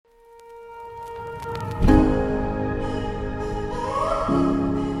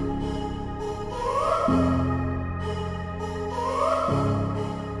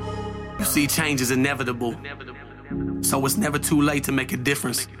see change is inevitable. So it's never too late to make a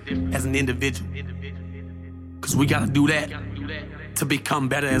difference as an individual. Cause we gotta do that to become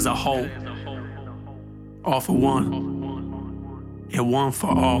better as a whole. All for one, and one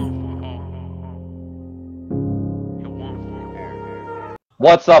for all.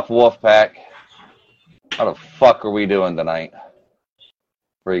 What's up, Wolfpack? How the fuck are we doing tonight?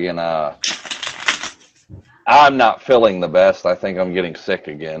 Friggin', I'm not feeling the best. I think I'm getting sick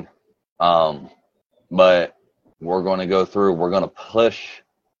again. But we're going to go through. We're going to push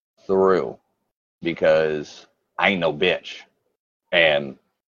through because I ain't no bitch. And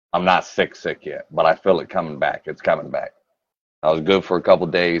I'm not sick yet, but I feel it coming back. It's coming back. I was good for a couple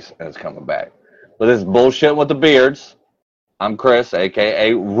days, and it's coming back. But this is Bullshit with the Beards. I'm Chris,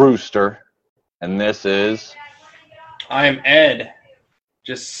 a.k.a. Rooster, and this is... I'm Ed.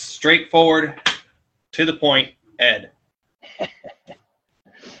 Just straightforward, to the point, Ed.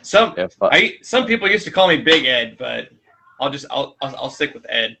 Some people used to call me Big Ed, but I'll stick with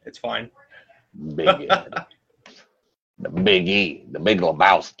Ed. It's fine. Big Ed. The Big E, the Big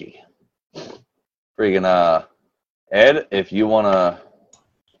Lebowski. Freaking Ed, if you want to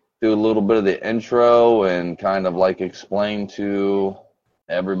do a little bit of the intro and kind of like explain to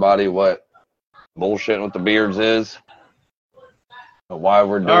everybody what Bullshitting with the Beards is, why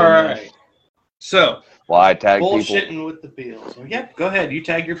we're doing this. So, why I tag Bullshitting people. with the Beards. Well, yeah, go ahead. You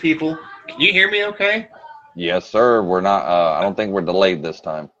tag your people. Can you hear me okay? Yes, sir. We're not, I don't think we're delayed this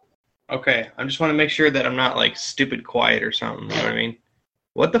time. Okay. I just want to make sure that I'm not like stupid quiet or something. You know what I mean?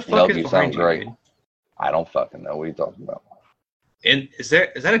 What the fuck is you behind sound you? great. Dude? I don't fucking know what you're talking about. And is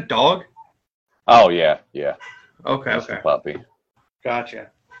that a dog? Oh, yeah. Okay, Just a puppy. Gotcha.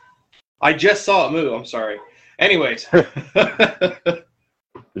 I just saw it move. I'm sorry. Anyways.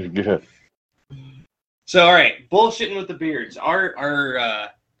 You're good. So, all right, Bullshitting with the Beards. Our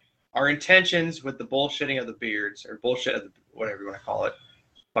intentions with the bullshitting of the beards, or bullshit of the, whatever you want to call it,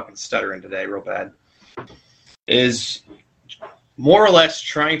 fucking stuttering today real bad, is more or less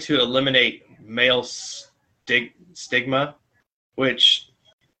trying to eliminate male stigma, which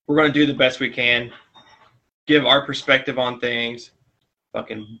we're going to do the best we can, give our perspective on things,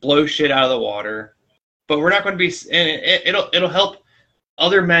 fucking blow shit out of the water, but we're not going to be, and it'll help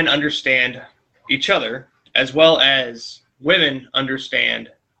other men understand each other, as well as women understand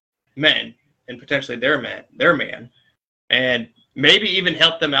men and potentially their man, and maybe even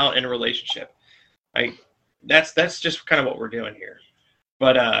help them out in a relationship. Like that's just kind of what we're doing here.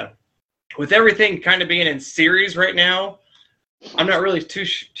 But with everything kind of being in series right now, I'm not really too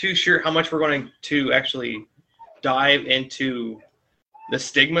sure how much we're going to actually dive into the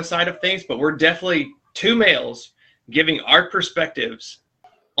stigma side of things, but we're definitely two males giving our perspectives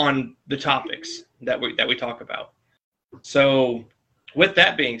on the topics that we talk about. So with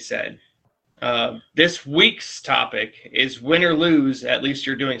that being said, this week's topic is win or lose, at least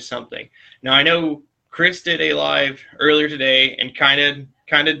you're doing something. Now I know Chris did a live earlier today and kind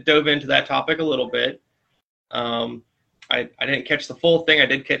of dove into that topic a little bit. I didn't catch the full thing. I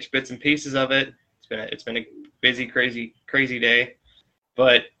did catch bits and pieces of it. It's been a busy, crazy day,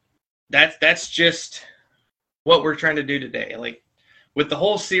 but that's just what we're trying to do today. Like with the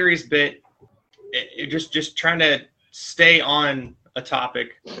whole series bit, just trying to stay on a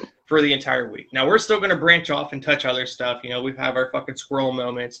topic for the entire week. Now we're still going to branch off and touch other stuff. You know, we have our fucking squirrel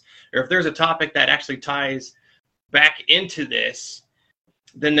moments, or if there's a topic that actually ties back into this,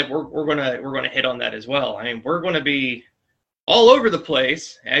 then that we're gonna hit on that as well. I mean, we're going to be all over the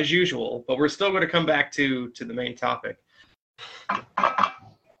place as usual, but we're still going to come back to the main topic.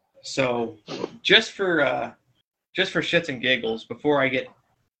 So, just for shits and giggles, before I get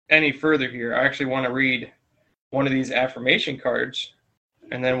any further here, I actually want to read one of these affirmation cards,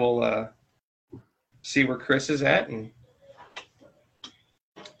 and then we'll see where Chris is at and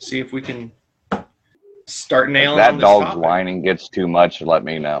see if we can start nailing if on that this dog's topic. whining gets too much, let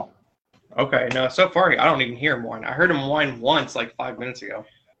me know. Okay, no, so far I don't even hear him whine. I heard him whine once like 5 minutes ago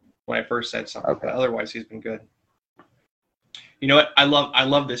when I first said something, Okay. But otherwise he's been good. You know what? I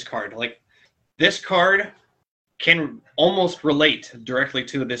love this card. Like, this card can almost relate directly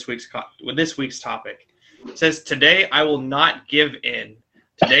to this week's topic. It says, "Today I will not give in.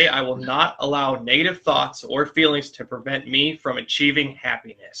 Today I will not allow negative thoughts or feelings to prevent me from achieving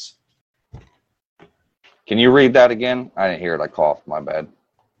happiness." Can you read that again? I didn't hear it. I coughed. My bad.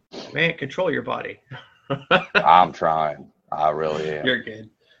 Man, control your body. I'm trying. I really am.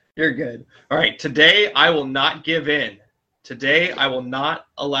 You're good. All right. Today I will not give in. Today I will not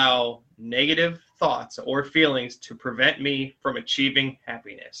allow negative thoughts or feelings to prevent me from achieving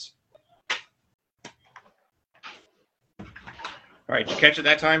happiness. All right. Did you catch it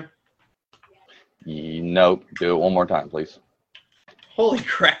that time? Nope. Do it one more time, please. Holy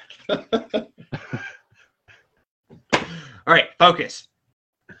crap. All right, focus.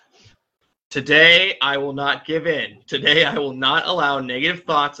 Today, I will not give in. Today, I will not allow negative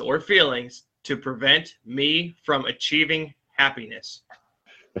thoughts or feelings to prevent me from achieving happiness.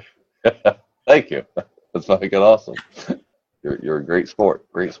 Thank you. That's fucking awesome. You're a great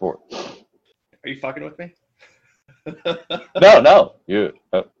sport. Great sport. Are you fucking with me? No. You.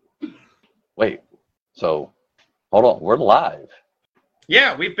 Wait. So, hold on. We're live.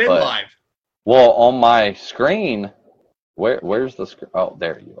 Yeah, we've been live. Well, on my screen, where's the screen? Oh,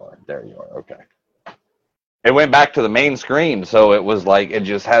 there you are. There you are. Okay. It went back to the main screen, so it was like it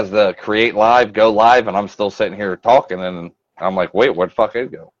just has the create live, go live, and I'm still sitting here talking, and I'm like, wait, where'd the fuck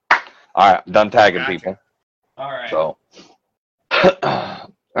it go? All right, done tagging people. All right. So,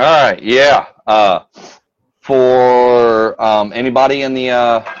 all right, yeah. For anybody in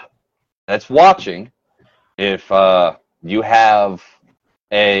the that's watching, if you have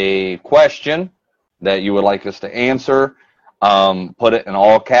a question that you would like us to answer, put it in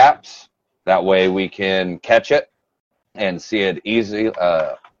all caps. That way we can catch it and see it easy.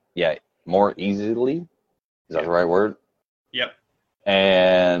 More easily. Is that the right word? Yep.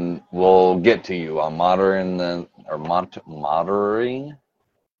 And we'll get to you. I'm monitoring.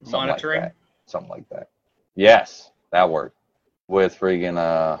 Something like that. Yes, that word. With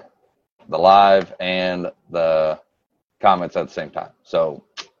freaking the live and the comments at the same time. So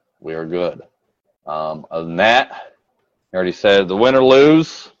we are good. Other than that, I already said the win or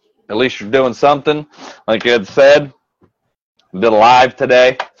lose. At least you're doing something. Like Ed said, we did a live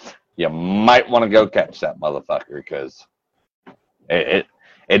today. You might want to go catch that motherfucker because it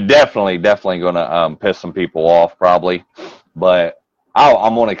definitely going to piss some people off probably. But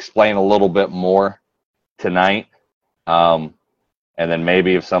I'm going to explain a little bit more tonight. And then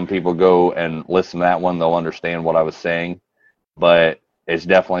maybe if some people go and listen to that one, they'll understand what I was saying. But it's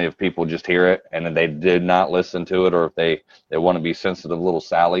definitely if people just hear it and then they did not listen to it, or if they want to be sensitive little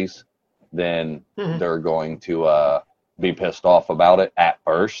Sallies, then they're going to be pissed off about it at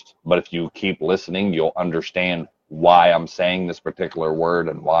first. But if you keep listening, you'll understand why I'm saying this particular word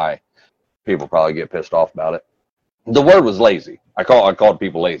and why people probably get pissed off about it. The word was lazy. I called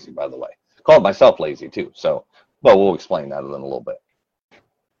people lazy, by the way. I called myself lazy too. So, but we'll explain that in a little bit.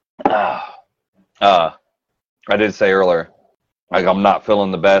 I did say earlier, like I'm not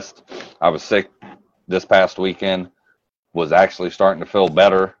feeling the best. I was sick this past weekend. Was actually starting to feel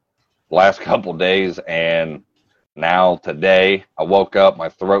better the last couple days, and now today I woke up, my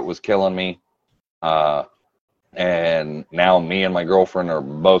throat was killing me, and now me and my girlfriend are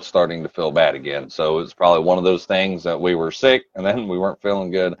both starting to feel bad again. So it's probably one of those things that we were sick, and then we weren't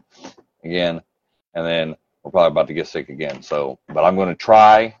feeling good again, and then we're probably about to get sick again. So, but I'm going to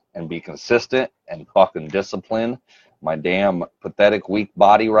try and be consistent and fucking discipline my damn pathetic weak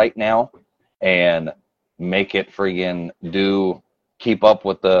body right now and make it friggin' keep up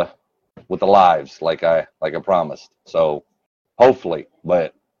with the lives like I promised. So hopefully,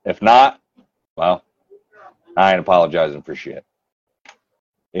 but if not, well, I ain't apologizing for shit.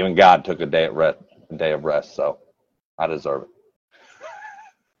 Even God took a day of rest, so I deserve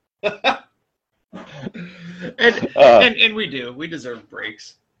it. and we do. We deserve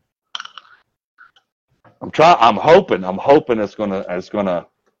breaks. I'm hoping it's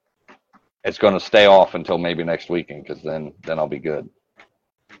gonna stay off until maybe next weekend, because then I'll be good.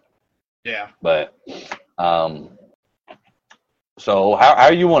 Yeah. But so how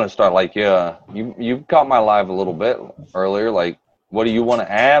you want to start? Like, you caught my live a little bit earlier. Like, what do you want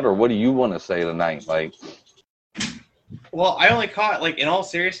to add, or what do you want to say tonight? Like, well, I only caught, like, in all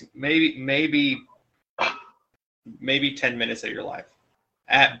seriousness, maybe 10 minutes of your life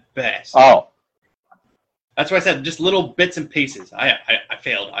at best. Oh. That's why I said just little bits and pieces. I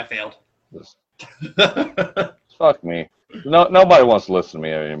failed. Fuck me. Nobody wants to listen to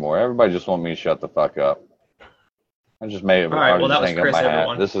me anymore. Everybody just wants me to shut the fuck up. I just made it. All right, well, that was Chris,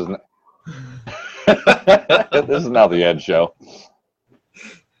 everyone. This is this is now the Ed show.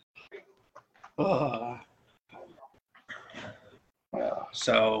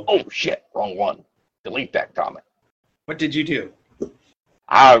 So. Oh shit! Wrong one. Delete that comment. What did you do?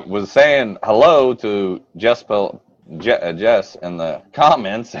 I was saying hello to Jess in the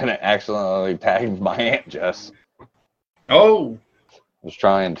comments, and it accidentally tagged my Aunt Jess. Oh. I was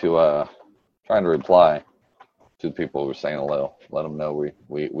trying to reply to people who were saying hello. Let them know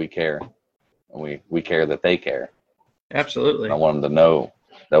we care, and we care that they care. Absolutely. I want them to know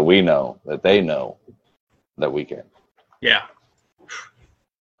that we know that they know that we care. Yeah.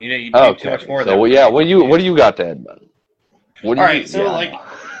 You do too much more. So yeah, what do you got to add, man? All right, so like,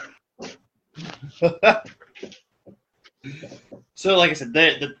 So, like I said,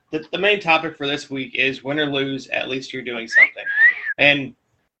 the main topic for this week is win or lose, at least you're doing something. And,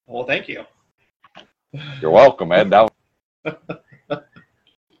 well, thank you. You're welcome, Ed. That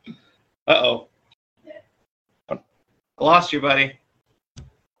Uh-oh. I lost you, buddy.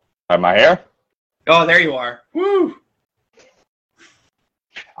 Am I here? Oh, there you are. Woo!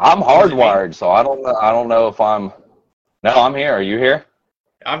 I'm hardwired, so I don't know if I'm. No, I'm here. Are you here?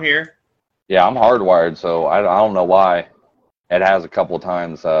 I'm here. Yeah, I'm hardwired, so I don't know why. It has a couple of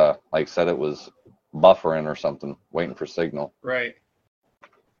times, like said it was buffering or something, waiting for signal. Right.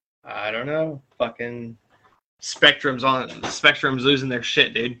 I don't know. Fucking Spectrum's losing their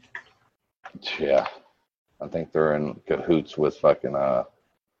shit, dude. Yeah, I think they're in cahoots with fucking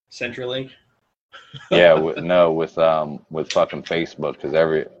CenturyLink. Yeah, with fucking Facebook, because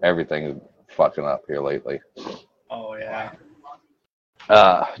everything is fucking up here lately. Oh yeah.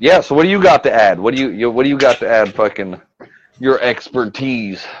 Yeah. So what do you got to add? What do you got to add? Fucking your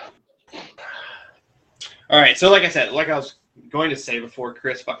expertise. All right. So like I said, like I was going to say before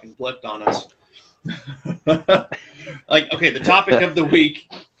Chris fucking blipped on us. Like, okay, the topic of the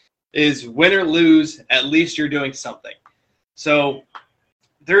week is win or lose, at least you're doing something. So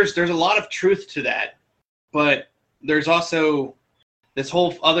there's a lot of truth to that, but there's also this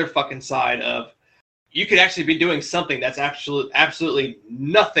whole other fucking side of you could actually be doing something that's absolutely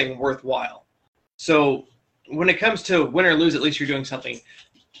nothing worthwhile. So when it comes to win or lose, at least you're doing something.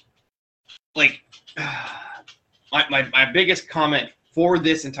 Like, my biggest comment for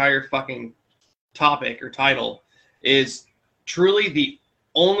this entire fucking topic or title is truly the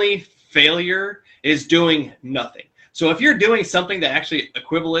only failure is doing nothing. So if you're doing something that actually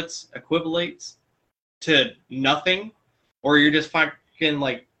equivalates to nothing, or you're just fucking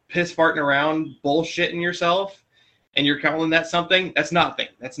like piss farting around, bullshitting yourself, and you're calling that something, that's nothing.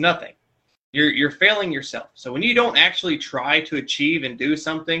 That's nothing. You're failing yourself. So when you don't actually try to achieve and do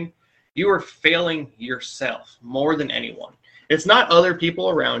something, you are failing yourself more than anyone. It's not other people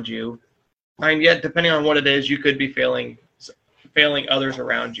around you. And yet, depending on what it is, you could be failing others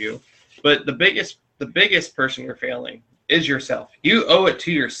around you. But the biggest person you're failing is yourself. You owe it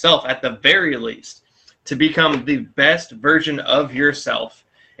to yourself at the very least to become the best version of yourself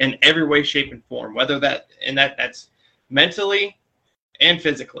in every way, shape, and form, whether that's mentally and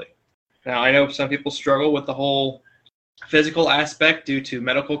physically. Now, I know some people struggle with the whole physical aspect due to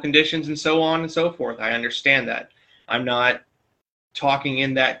medical conditions and so on and so forth. I understand that. I'm not talking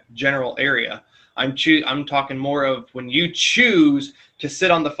in that general area. I'm talking more of when you choose to sit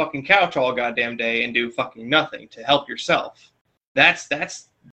on the fucking couch all goddamn day and do fucking nothing to help yourself. That's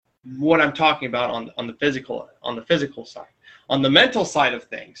what I'm talking about on the physical side. On the mental side of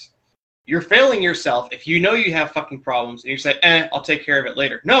things, you're failing yourself if you know you have fucking problems and you say, I'll take care of it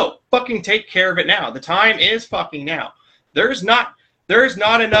later. No, fucking take care of it now. The time is fucking now. There's not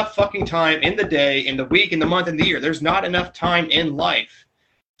enough fucking time in the day, in the week, in the month, in the year. There's not enough time in life.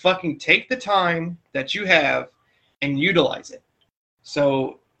 Fucking take the time that you have and utilize it.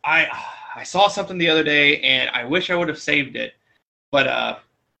 So I saw something the other day and I wish I would have saved it. But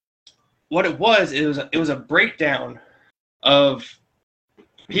what it was a breakdown of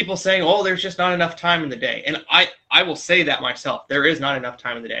people saying, oh, there's just not enough time in the day. And I will say that myself. There is not enough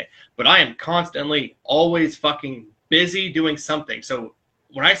time in the day. But I am constantly always fucking busy doing something. So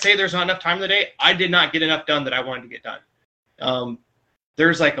when I say there's not enough time in the day, I did not get enough done that I wanted to get done.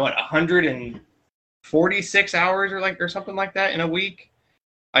 There's like 146 hours or something like that in a week.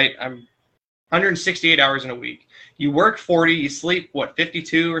 I'm 168 hours in a week. You work 40, you sleep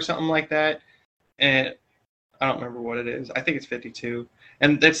 52 or something like that, and I don't remember what it is. I think it's 52,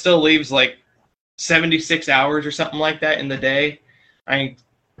 and that still leaves like 76 hours or something like that in the day,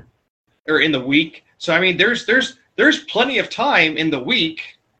 or in the week. So I mean, there's plenty of time in the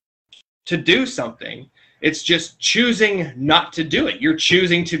week to do something. It's just choosing not to do it. You're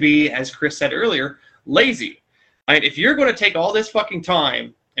choosing to be, as Chris said earlier, lazy. I mean, if you're going to take all this fucking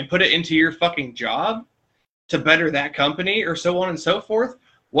time and put it into your fucking job to better that company or so on and so forth,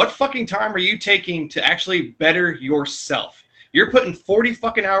 what fucking time are you taking to actually better yourself? You're putting 40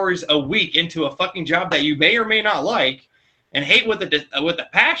 fucking hours a week into a fucking job that you may or may not like and hate with a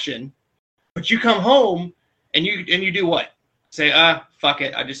passion, but you come home and you do what? Say, fuck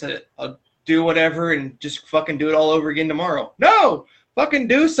it. I just said I'll do whatever and just fucking do it all over again tomorrow. No! Fucking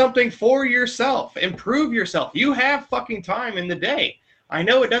do something for yourself. Improve yourself. You have fucking time in the day. I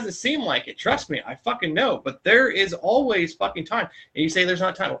know it doesn't seem like it. Trust me, I fucking know. But there is always fucking time. And you say there's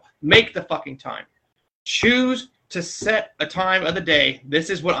not time. Well, make the fucking time. Choose to set a time of the day. This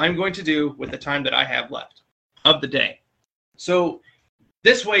is what I'm going to do with the time that I have left of the day. So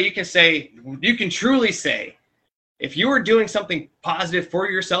This way you can truly say, if you are doing something positive for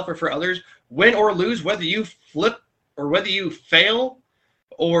yourself or for others, win or lose, whether you flip or whether you fail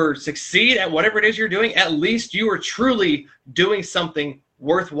or succeed at whatever it is you're doing, at least you are truly doing something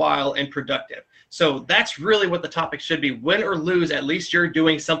worthwhile and productive. So that's really what the topic should be. Win or lose, at least you're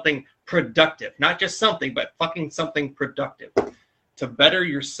doing something productive. Not just something, but fucking something productive to better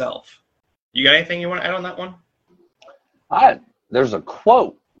yourself. You got anything you want to add on that one? There's a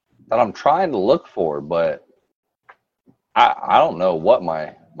quote that I'm trying to look for, but I don't know what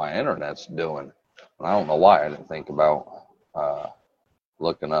my internet's doing. And I don't know why I didn't think about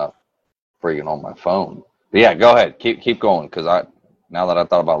looking up freaking on my phone. But yeah, go ahead. Keep going, because now that I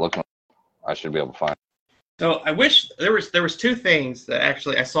thought about looking, I should be able to find it. So I wish there was two things that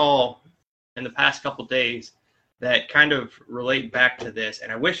actually I saw in the past couple days that kind of relate back to this,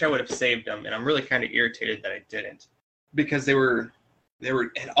 and I wish I would have saved them, and I'm really kind of irritated that I didn't, because they were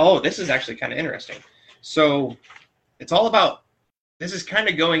and this is actually kind of interesting. So it's all about, this is kind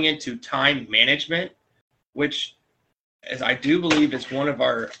of going into time management, which, as I do believe, is one of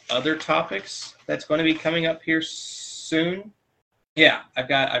our other topics that's going to be coming up here soon. Yeah, I've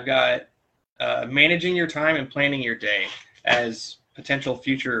got managing your time and planning your day as potential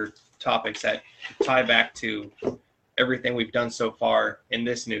future topics that tie back to everything we've done so far in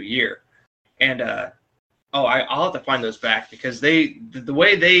this new year. And I'll have to find those back, because the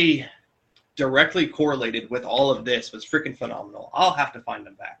way they directly correlated with all of this was freaking phenomenal. I'll have to find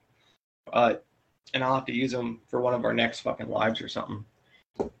them back, and I'll have to use them for one of our next fucking lives or something.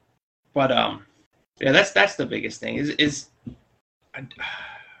 But yeah, that's the biggest thing is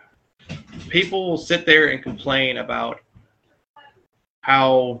people will sit there and complain about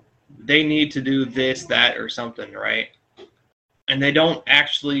how they need to do this, that, or something, right? And they don't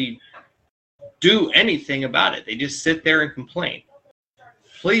actually do anything about it. They just sit there and complain.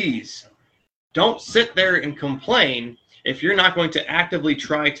 Please don't sit there and complain if you're not going to actively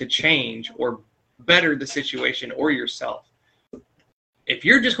try to change or better the situation or yourself. If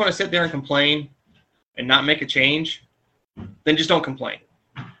you're just going to sit there and complain and not make a change, then just don't complain.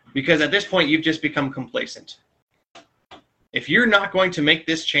 Because at this point, you've just become complacent. If you're not going to make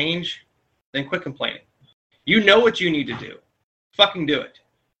this change, then quit complaining. You know what you need to do. Fucking do it.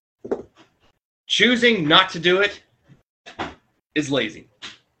 Choosing not to do it is lazy.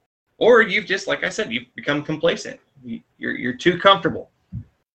 Or you've just, like I said, you've become complacent. You're too comfortable.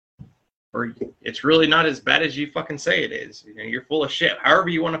 Or it's really not as bad as you fucking say it is. You know, you're full of shit. However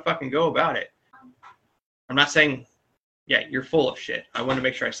you want to fucking go about it. I'm not saying, yeah, you're full of shit. I want to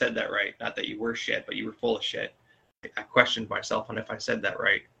make sure I said that right. Not that you were shit, but you were full of shit. I questioned myself on if I said that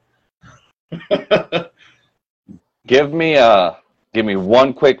right. Give me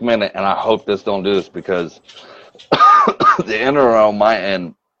one quick minute, and I hope this don't do this, because the internet on my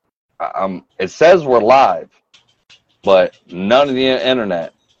end, it says we're live, but none of the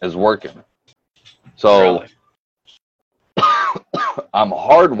internet is working. So Really? I'm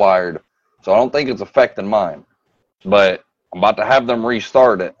hardwired, so I don't think it's affecting mine. But I'm about to have them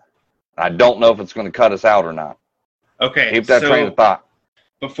restart it. I don't know if it's going to cut us out or not. Okay. Keep that train of thought.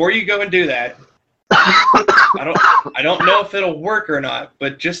 Before you go and do that, I don't know if it'll work or not,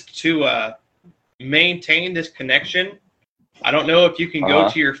 but just to maintain this connection, I don't know if you can go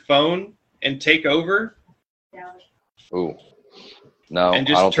to your phone and take over. Ooh. No, and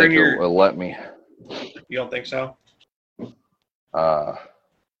just I don't turn think it will let me. You don't think so?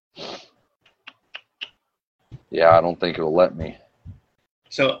 Yeah, I don't think it'll let me.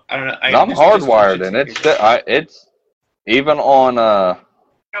 So I don't know. I'm hardwired, and it's even on. Go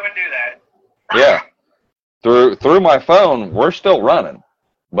and do that. Yeah, through my phone, we're still running,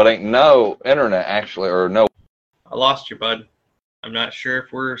 but ain't no internet actually, or no. I lost you, bud. I'm not sure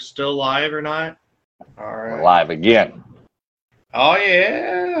if we're still live or not. All right. We're live again. Oh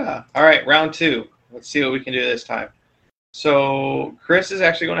yeah. All right, round 2. Let's see what we can do this time. So Chris is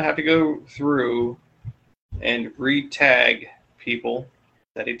actually going to have to go through and re-tag people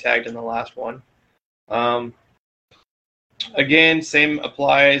that he tagged in the last one. Again, same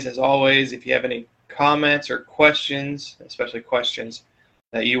applies as always. If you have any comments or questions, especially questions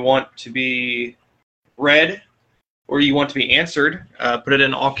that you want to be read or you want to be answered, put it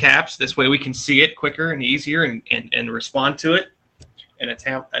in all caps. This way we can see it quicker and easier and respond to it in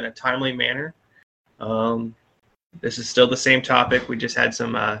a timely manner. This is still the same topic. We just had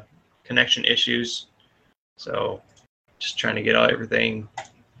some connection issues. So just trying to get everything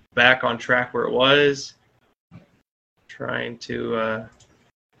back on track where it was. Trying to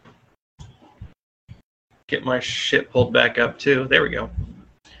get my shit pulled back up too. There we go.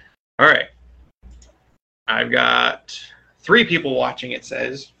 All right. I've got 3 people watching, it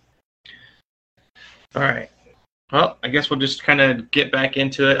says. All right. Well, I guess we'll just kind of get back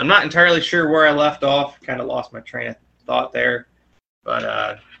into it. I'm not entirely sure where I left off. Kind of lost my train of thought there,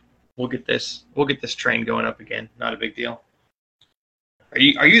 but we'll get this train going up again. Not a big deal. Are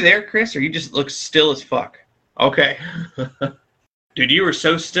you there, Chris? Or you just look still as fuck? Okay. Dude, you were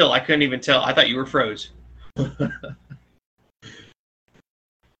so still I couldn't even tell. I thought you were froze.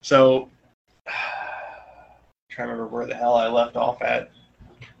 So, trying to remember where the hell I left off at.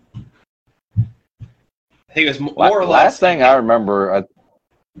 I think it was more or less. Last thing I remember, I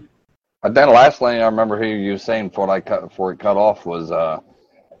think the last thing I remember hearing you saying before it cut off was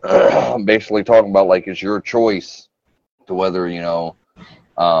basically talking about like it's your choice to whether you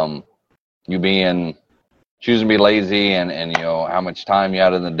choosing to be lazy and how much time you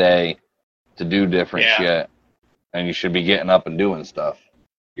had in the day to do different shit, and you should be getting up and doing stuff.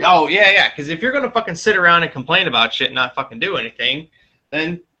 Oh yeah. Because if you're gonna fucking sit around and complain about shit and not fucking do anything,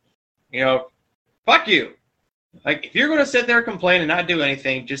 then fuck you. Like, if you're going to sit there and complain and not do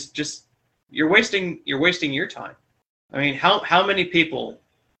anything, just you're wasting your time. I mean, how many people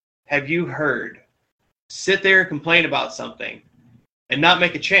have you heard sit there and complain about something and not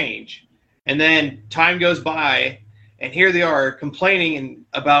make a change, and then time goes by and here they are complaining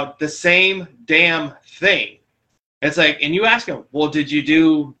about the same damn thing? It's like, and you ask them, well, did you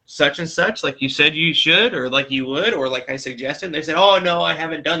do such and such like you said you should, or like you would, or like I suggested? And they said, oh no, I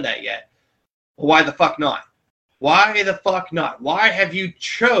haven't done that yet. Well, why the fuck not? Why the fuck not? Why have you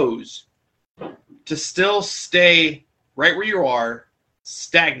chose to still stay right where you are,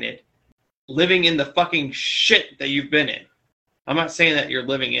 stagnant, living in the fucking shit that you've been in? I'm not saying that you're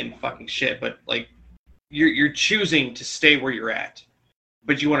living in fucking shit, but like you're choosing to stay where you're at,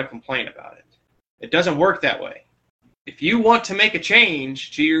 but you want to complain about it. It doesn't work that way. If you want to make a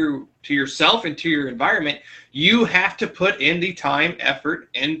change to yourself and to your environment, you have to put in the time, effort,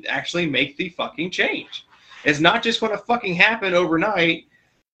 and actually make the fucking change. It's not just going to fucking happen overnight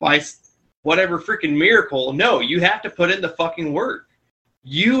by whatever freaking miracle. No, you have to put in the fucking work.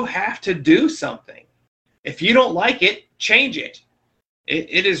 You have to do something. If you don't like it, change it.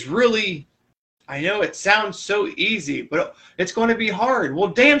 It is really, I know it sounds so easy, but it's going to be hard. Well,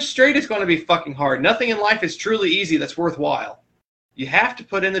 damn straight it's going to be fucking hard. Nothing in life is truly easy that's worthwhile. You have to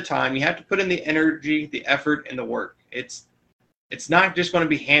put in the time. You have to put in the energy, the effort, and the work. It's not just going to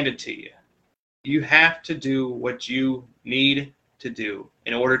be handed to you. You have to do what you need to do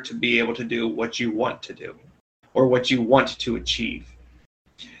in order to be able to do what you want to do or what you want to achieve.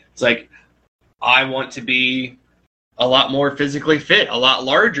 It's like, I want to be a lot more physically fit, a lot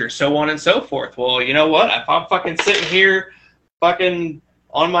larger, so on and so forth. Well, you know what? If I'm fucking sitting here fucking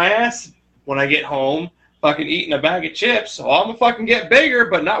on my ass when I get home, fucking eating a bag of chips, so I'm gonna fucking get bigger,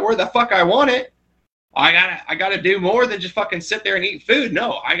 but not where the fuck I want it. I gotta do more than just fucking sit there and eat food.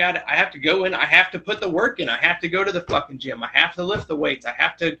 No, I have to go in. I have to put the work in. I have to go to the fucking gym. I have to lift the weights. I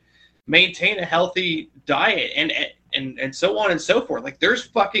have to maintain a healthy diet and so on and so forth. Like, there's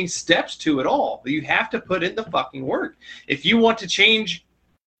fucking steps to it all. But you have to put in the fucking work. If you want to change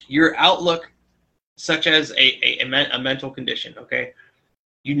your outlook, such as a mental condition, okay?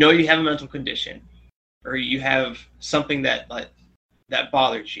 You have a mental condition, or you have something that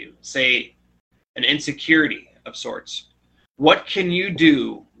bothers you, say an insecurity of sorts. What can you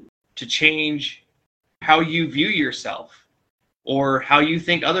do to change how you view yourself or how you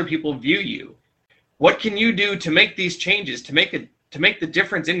think other people view you? What can you do to make these changes, to make the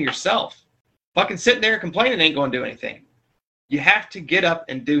difference in yourself? Fucking sitting there complaining ain't going to do anything. You have to get up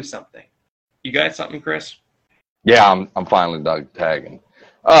and do something. You got something, Chris? Yeah, I'm finally done tagging.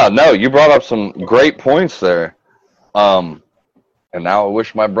 No, you brought up some great points there. And now I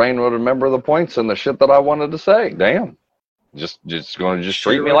wish my brain would remember the points and the shit that I wanted to say. Damn. Just going to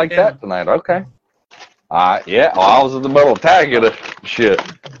treat me like that tonight. Okay. Yeah, well, I was in the middle of tagging it. Shit.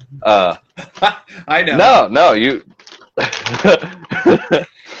 I know. No, you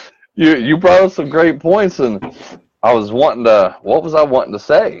you brought up some great points, and I was wanting to. What was I wanting to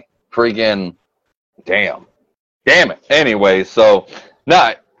say? Freaking, damn it. Anyway, so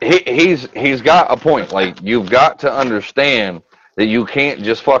no, he's got a point. Like, you've got to understand that you can't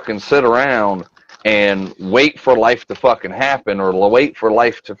just fucking sit around and wait for life to fucking happen, or wait for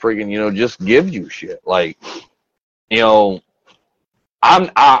life to freaking, just give you shit. Like, I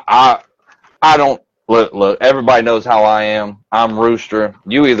don't look, everybody knows how I am. I'm Rooster.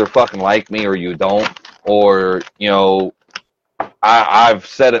 You either fucking like me or you don't, or, I've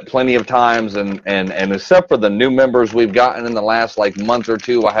said it plenty of times, and except for the new members we've gotten in the last month or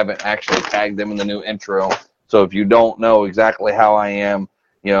two, I haven't actually tagged them in the new intro. So if you don't know exactly how I am,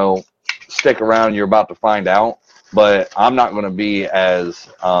 stick around, you're about to find out. but I'm not going to be as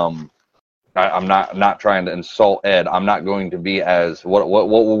I'm not trying to insult Ed. I'm not going to be as what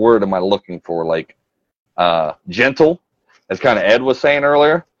word am I looking for? Like gentle, as kind of Ed was saying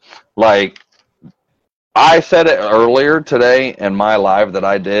earlier. Like I said it earlier today in my live that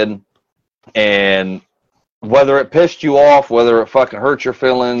I did, and whether it pissed you off, whether it fucking hurt your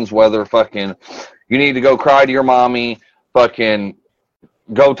feelings, whether fucking you need to go cry to your mommy, fucking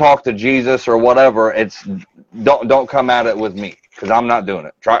go talk to Jesus or whatever, it's don't come at it with me, because I'm not doing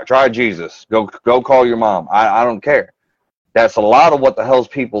it. Try Jesus. Go call your mom. I don't care. That's a lot of what the hell's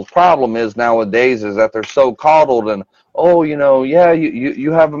people's problem is nowadays, is that they're so coddled and, oh, you know, yeah,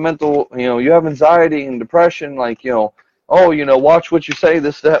 you have a mental, you know, you have anxiety and depression, like, you know, oh, you know, watch what you say,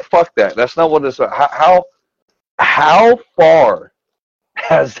 this, that, fuck that. That's not what it's about. How far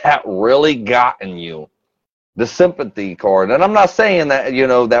has that really gotten you? The sympathy card. And I'm not saying that, you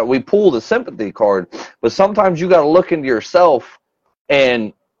know, that we pull the sympathy card, but sometimes you got to look into yourself,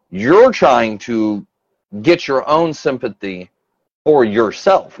 and you're trying to get your own sympathy for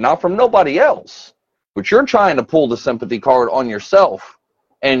yourself, not from nobody else, but you're trying to pull the sympathy card on yourself,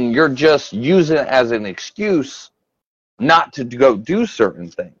 and you're just using it as an excuse not to go do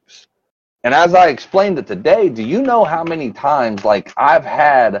certain things. And as I explained it today, do you know how many times, like, I've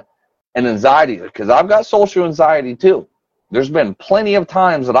had an anxiety, because I've got social anxiety too. There's been plenty of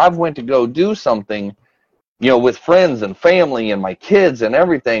times that I've went to go do something, you know, with friends and family and my kids and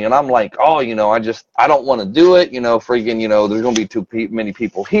everything, and I'm like, oh, you know, I don't want to do it, you know, freaking, you know, there's going to be too many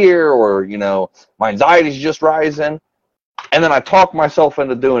people here, or, you know, my anxiety's just rising, and then I talk myself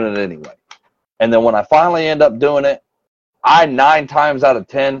into doing it anyway. And then when I finally end up doing it, I 9 times out of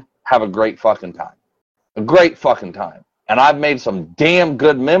 10 have a great fucking time. A great fucking time. And I've made some damn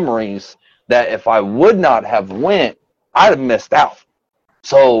good memories that if I would not have went, I'd have missed out.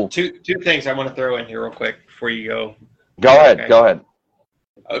 So two things I want to throw in here real quick before you go. Go ahead.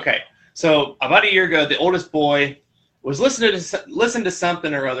 Okay. So about a year ago, the oldest boy was listening to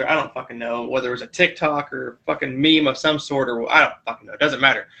something or other. I don't fucking know whether it was a TikTok or fucking meme of some sort, or I don't fucking know. It doesn't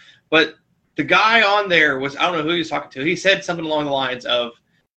matter. But the guy on there was, I don't know who he was talking to. He said something along the lines of,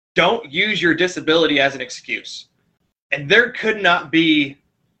 don't use your disability as an excuse. And there could not be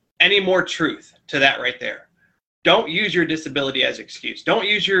any more truth to that right there. Don't use your disability as an excuse. Don't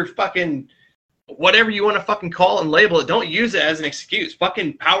use your fucking whatever you want to fucking call it and label it. Don't use it as an excuse.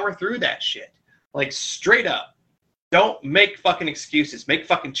 Fucking power through that shit. Like, straight up. Don't make fucking excuses. Make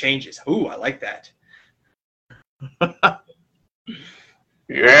fucking changes. Ooh, I like that.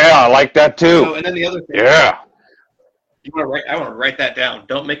 Yeah, I like that too. So, and then the other thing. Yeah. I want to write that down.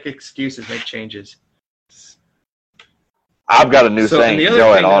 Don't make excuses. Make changes. I've got a new saying.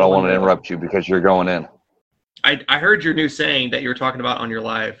 Go ahead. I don't want to interrupt you because you're going in. I heard your new saying that you were talking about on your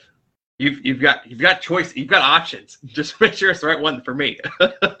live. You've got choice. You've got options. Just make sure it's the right one for me.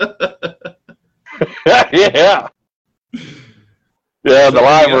 Yeah. Yeah, the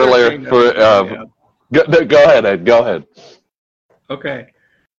live earlier. Go ahead, Ed. Go ahead. Okay.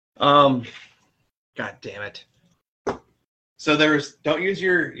 God damn it. So don't use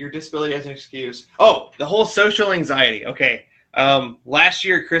your disability as an excuse. Oh, the whole social anxiety. Okay. Last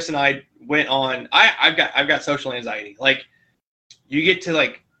year, Chris and I went on. I've got social anxiety. Like, you get to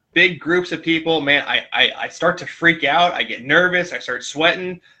like big groups of people, man. I start to freak out. I get nervous. I start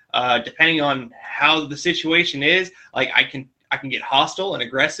sweating. Depending on how the situation is, like I can get hostile and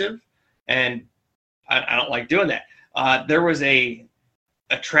aggressive, and I don't like doing that. There was a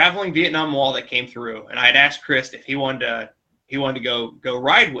traveling Vietnam Wall that came through, and I'd asked Chris if he wanted to go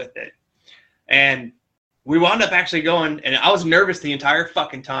ride with it, and we wound up actually going, and I was nervous the entire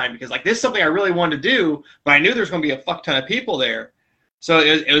fucking time because like this is something I really wanted to do, but I knew there was going to be a fuck ton of people there, so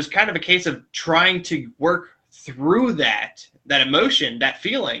it was kind of a case of trying to work through that emotion, that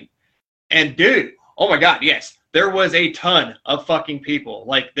feeling, and dude, oh my god, yes, there was a ton of fucking people.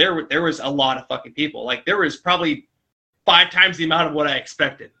 Like there was a lot of fucking people. Like there was probably 5 times the amount of what I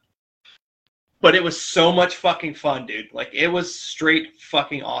expected. But it was so much fucking fun, dude. Like, it was straight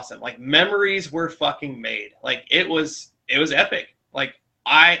fucking awesome. Like, memories were fucking made. Like, it was epic. Like,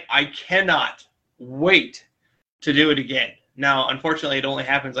 I cannot wait to do it again. Now, unfortunately, it only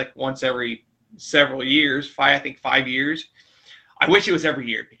happens like once every several years. I think 5 years. I wish it was every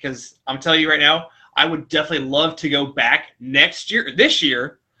year because I'm telling you right now, I would definitely love to go back this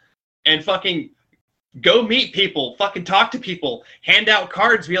year, and fucking go meet people, fucking talk to people, hand out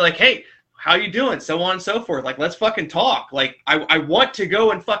cards, be like, hey, how you doing? So on and so forth. Like, let's fucking talk. Like, I want to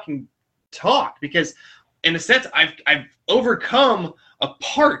go and fucking talk because in a sense, I've overcome a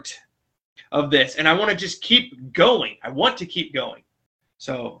part of this and I want to just keep going. I want to keep going.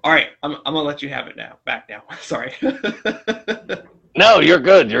 So, all right, I'm gonna let you have it now. Back now. Sorry. No, you're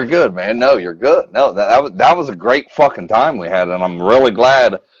good. You're good, man. No, you're good. No, that was a great fucking time we had, and I'm really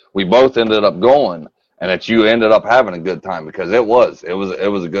glad we both ended up going, and that you ended up having a good time, because it was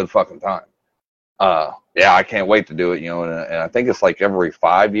a good fucking time. Yeah, I can't wait to do it. You know, and I think it's like every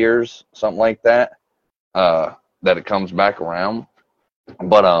 5 years, something like that, that it comes back around.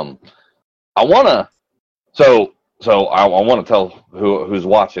 But I wanna. So I want to tell who's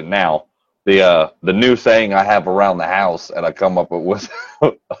watching now the new saying I have around the house, and I come up with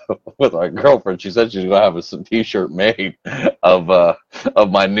with my girlfriend. She said she's gonna have a T-shirt made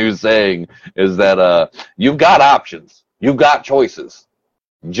of my new saying, is that you've got options, you've got choices,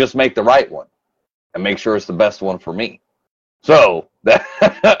 just make the right one and make sure it's the best one for me. So that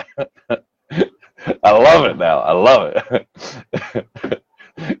I love it now. I love it.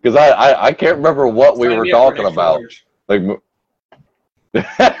 Because I can't remember what we were talking about. Like,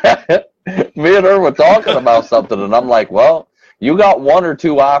 me and her were talking about something, and I'm like, well, you got one or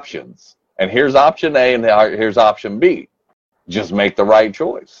two options, and here's option A and here's option B. Just make the right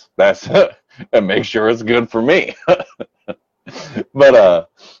choice. That's it. And make sure it's good for me. But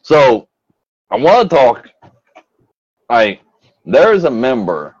so I want to talk. There's a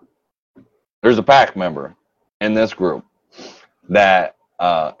pack member in this group that.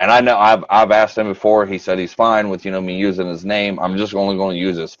 And I know I've asked him before. He said he's fine with me using his name. I'm just only going to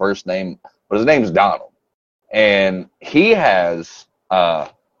use his first name, but his name's Donald, and he has.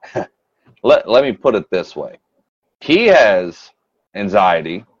 Let me put it this way: he has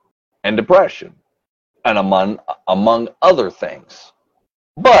anxiety and depression, and among other things.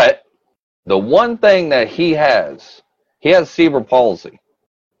 But the one thing that he has cerebral palsy,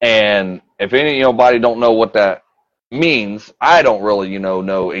 and if anybody don't know what that means, I don't really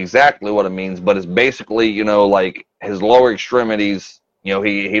know exactly what it means, but it's basically like his lower extremities, he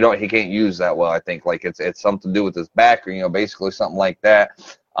can't use that well. I think like it's something to do with his back, or basically something like that,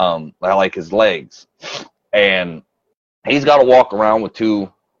 like his legs, and he's got to walk around with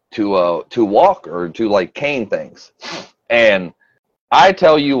two like cane things. And I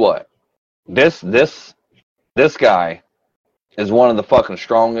tell you what, this guy is one of the fucking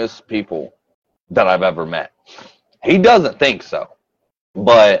strongest people that I've ever met. He doesn't think so,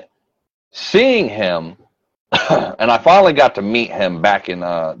 but seeing him, and I finally got to meet him back in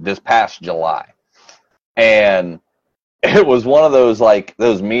this past July, and it was one of those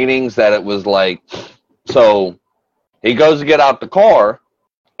meetings that it was like, so he goes to get out the car,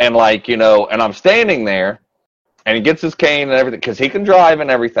 and and I'm standing there, and he gets his cane and everything, because he can drive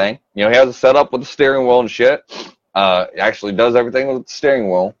and everything. He has it set up with the steering wheel and shit. He actually does everything with the steering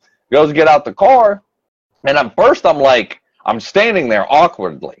wheel. He goes to get out the car. And I'm standing there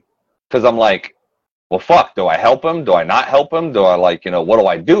awkwardly, because I'm like, well, fuck, do I help him? Do I not help him? Do I what do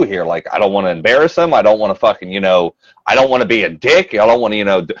I do here? I don't want to embarrass him. I don't want to fucking, I don't want to be a dick. I don't want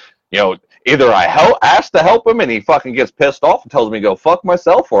to, either I ask to help him and he fucking gets pissed off and tells me to go fuck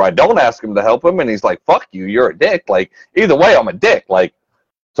myself, or I don't ask him to help him and he's like, fuck you, you're a dick. Either way, I'm a dick.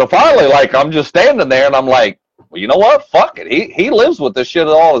 So finally, I'm just standing there and I'm like, well, you know what? Fuck it. He lives with this shit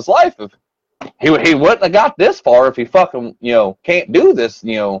all his life. If he wouldn't have got this far if he fucking, can't do this,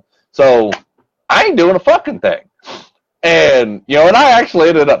 so I ain't doing a fucking thing. And, and I actually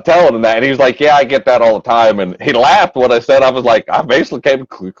ended up telling him that, and he was like, yeah, I get that all the time, and he laughed when I said, I was like, I basically came to the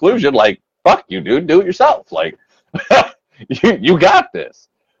conclusion, fuck you, dude, do it yourself, you got this.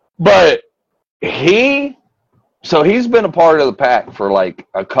 But he's been a part of the pack for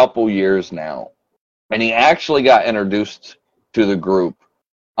a couple years now, and he actually got introduced to the group,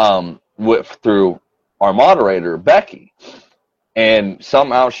 through our moderator, Becky. And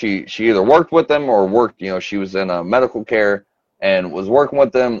somehow she either worked with them or worked, she was in a medical care and was working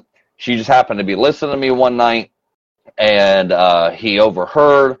with them. She just happened to be listening to me one night, and he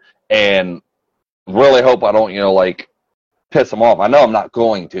overheard, and really hope I don't, piss him off. I know I'm not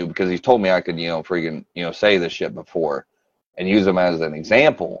going to, because he's told me I could, freaking, say this shit before and use him as an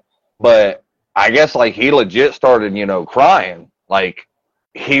example. But I guess, he legit started, crying.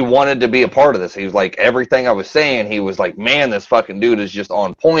 He wanted to be a part of this. He was like, everything I was saying, he was like, man, this fucking dude is just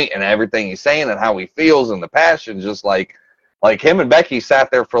on point, and everything he's saying and how he feels and the passion, just like him and Becky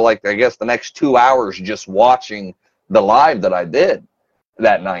sat there for I guess the next 2 hours just watching the live that I did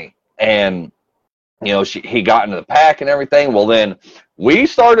that night. And, he got into the pack and everything. Well, then we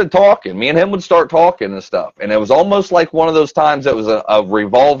started talking. Me and him would start talking and stuff. And it was almost like one of those times that was a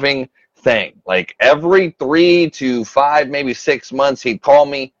revolving thing. Every 3 to 5, maybe 6 months, he'd call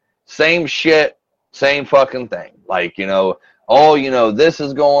me, same shit, same fucking thing. Oh, this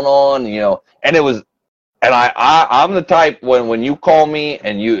is going on, and it was And I'm the type when you call me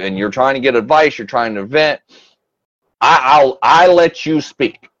and you're trying to get advice, you're trying to vent, I let you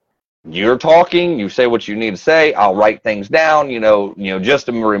speak. You're talking, you say what you need to say, I'll write things down, just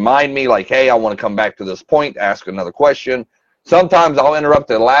to remind me, like, hey, I want to come back to this point, ask another question. Sometimes I'll interrupt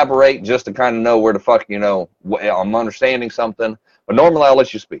to elaborate just to kind of know where the fuck, I'm understanding something. But normally I'll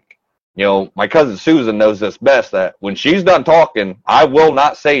let you speak. My cousin Susan knows this best, that when she's done talking, I will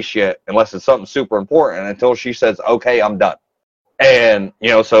not say shit unless it's something super important until she says, okay, I'm done. And,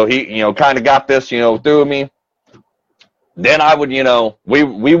 so he, kind of got this, through me. Then I would,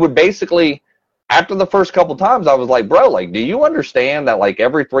 we would basically, after the first couple times, I was like, bro, like, do you understand that, like,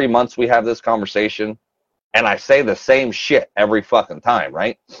 every 3 months we have this conversation and I say the same shit every fucking time,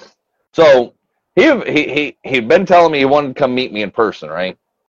 right? So he'd been telling me he wanted to come meet me in person, right?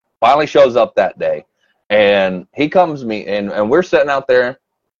 Finally shows up that day, and he comes to me, and we're sitting out there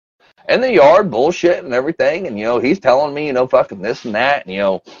in the yard bullshit and everything, and, he's telling me, fucking this and that,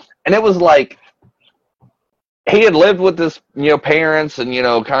 and it was like, he had lived with his, parents and,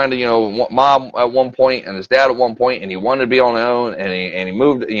 kind of, mom at one point and his dad at one point, and he wanted to be on his own, and he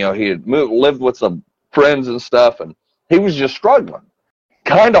moved, he had lived with some friends and stuff, and he was just struggling.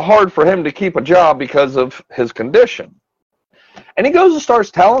 Kind of hard for him to keep a job because of his condition. And he goes and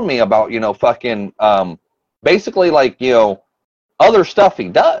starts telling me about, fucking, basically, like, other stuff he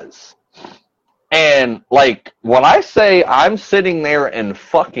does. And, like, when I say I'm sitting there in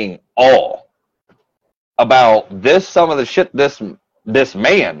fucking awe about some of the shit this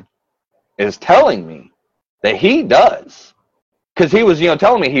man is telling me that he does. Because he was,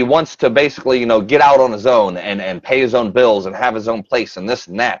 telling me he wants to basically, get out on his own and pay his own bills and have his own place and this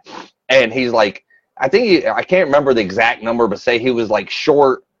and that. And he's like, I can't remember the exact number, but say he was like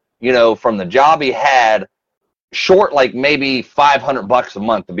short, from the job he had, short like maybe $500 a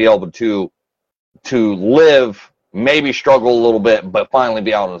month to be able to live, maybe struggle a little bit, but finally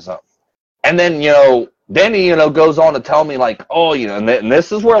be out on his own. And then, then he, goes on to tell me like, oh, and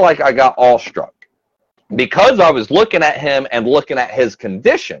this is where like I got awestruck. Because I was looking at him and looking at his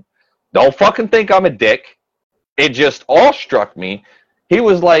condition. Don't fucking think I'm a dick. It just awestruck me. He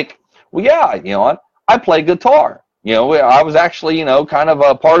was like, well, yeah, I play guitar. I was actually, kind of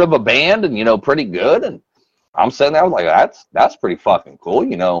a part of a band and, pretty good. And I'm sitting there, I was like, that's pretty fucking cool.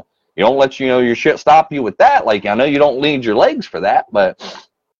 You don't let, your shit stop you with that. Like, I know you don't need your legs for that, but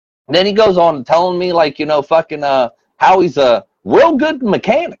then he goes on telling me like, fucking, how he's a real good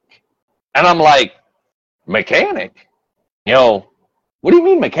mechanic. And I'm like, mechanic? What do you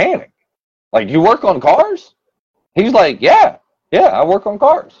mean mechanic? Like, you work on cars? He's like, yeah, I work on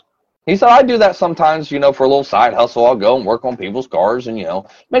cars. He said, I do that sometimes, for a little side hustle. I'll go and work on people's cars and,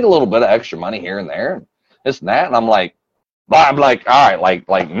 make a little bit of extra money here and there and this and that. And I'm like, all right,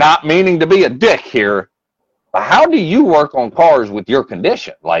 like not meaning to be a dick here, but how do you work on cars with your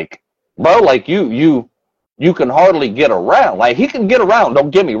condition? Like, bro, like you can hardly get around. Like, he can get around, don't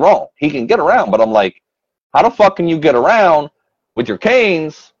get me wrong. He can get around, but I'm like, how the fuck can you get around with your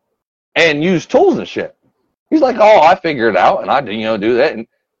canes and use tools and shit? He's like, oh, I figured it out, and I do that. And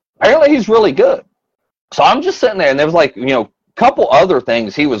apparently he's really good. So I'm just sitting there, and there was like, couple other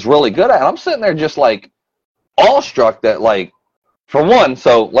things he was really good at. And I'm sitting there just like awestruck that, like, for one,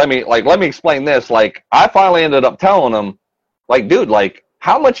 so let me explain this. Like, I finally ended up telling him, like, dude, like,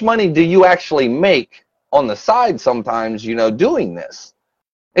 how much money do you actually make on the side sometimes, doing this?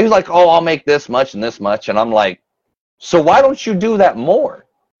 He was like, oh, I'll make this much and this much. And I'm like, so why don't you do that more?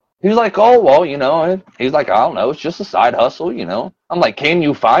 He's like, oh, well, he's like, I don't know. It's just a side hustle, I'm like, can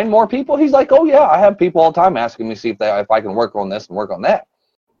you find more people? He's like, oh, yeah, I have people all the time asking me, see if I can work on this and work on that.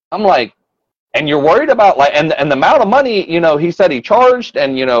 I'm like, and you're worried about, like, and the amount of money, he said he charged,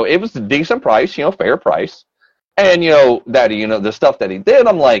 and, it was a decent price, fair price. And, that, the stuff that he did,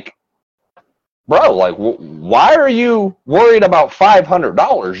 I'm like, bro, like, why are you worried about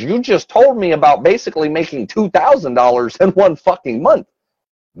 $500? You just told me about basically making $2,000 in one fucking month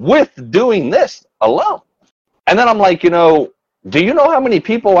with doing this alone. And then I'm like, do you know how many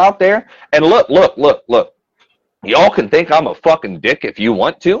people out there? And look. Y'all can think I'm a fucking dick if you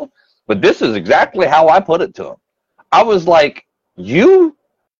want to, but this is exactly how I put it to him. I was like, you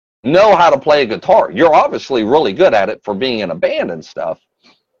know how to play a guitar. You're obviously really good at it for being in a band and stuff.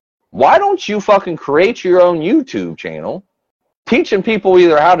 Why don't you fucking create your own YouTube channel, teaching people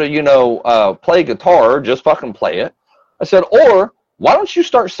either how to, play guitar, or just fucking play it. I said, or why don't you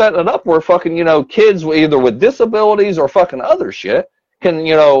start setting it up where fucking, kids either with disabilities or fucking other shit can,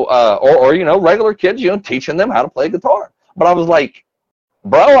 or regular kids, teaching them how to play guitar. But I was like,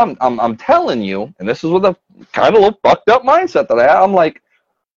 bro, I'm telling you, and this is with a kind of little fucked up mindset that I have. I'm like,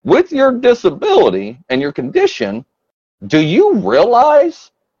 with your disability and your condition, do you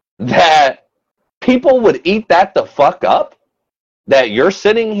realize that people would eat that the fuck up? That you're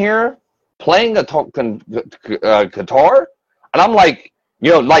sitting here playing a guitar? And I'm like,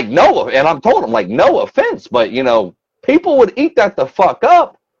 you know, like, no, and I'm told him, like, no offense, but, you know, people would eat that the fuck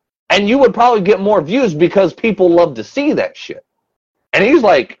up, and you would probably get more views because people love to see that shit. And he's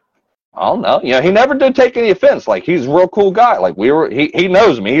like, I don't know. You know, he never did take any offense. Like, he's a real cool guy. Like, he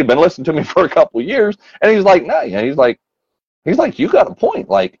knows me. He'd been listening to me for a couple of years. And he's like, no, you know, he's like, you got a point.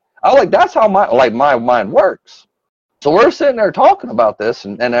 Like, I like, that's how my mind works. So we're sitting there talking about this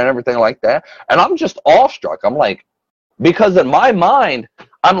and everything like that. And I'm just awestruck. I'm like, because in my mind,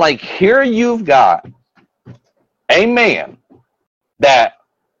 I'm like, here you've got a man that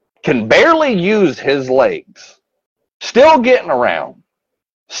can barely use his legs, still getting around,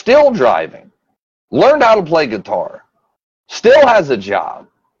 still driving, learned how to play guitar, still has a job,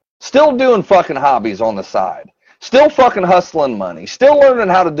 still doing fucking hobbies on the side, still fucking hustling money, still learning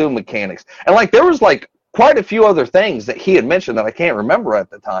how to do mechanics. And like, there was like quite a few other things that he had mentioned that I can't remember at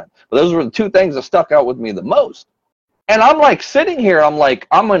the time, but those were the two things that stuck out with me the most. And I'm like sitting here, I'm like,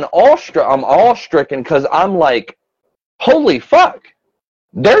 I'm awe-stricken because I'm like, holy fuck.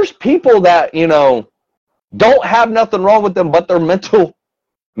 There's people that, you know, don't have nothing wrong with them, but their mental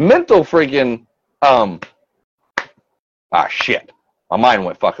freaking, shit. My mind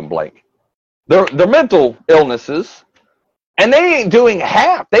went fucking blank. Their mental illnesses, and they ain't doing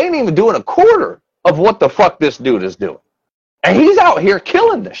half. They ain't even doing a quarter of what the fuck this dude is doing. And he's out here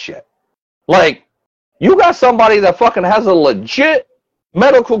killing this shit. Like, you got somebody that fucking has a legit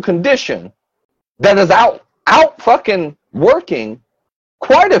medical condition that is out fucking working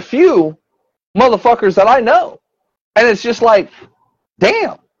quite a few motherfuckers that I know. And it's just like,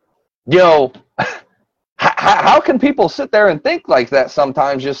 damn, you know, how can people sit there and think like that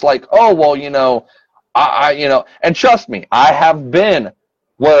sometimes? Just like, oh, well, you know, I you know, and trust me, I have been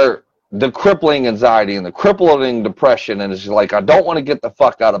where the crippling anxiety and the crippling depression, and it's just like, I don't want to get the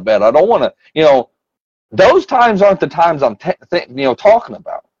fuck out of bed. I don't want to, you know, those times aren't the times I'm talking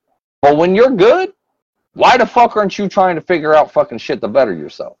about. But when you're good, why the fuck aren't you trying to figure out fucking shit to better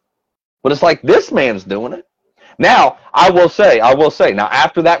yourself? But it's like, this man's doing it. Now, I will say, now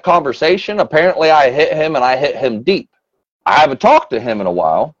after that conversation, apparently I hit him and I hit him deep. I haven't talked to him in a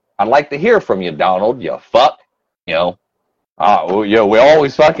while. I'd like to hear from you, Donald, you fuck. You know, we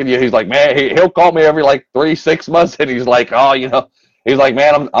always fucking you. He's like, man, he'll call me every like 3-6 months, and he's like, oh, you know, he's like,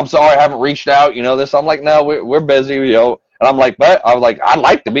 man, I'm sorry I haven't reached out, you know, this. I'm like, no, we're busy, you know. And I'm like, but I was like, I'd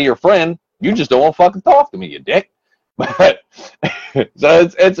like to be your friend. You just don't want to fucking talk to me, you dick. But so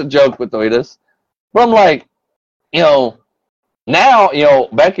it's a joke between us. But I'm like, you know, now, you know,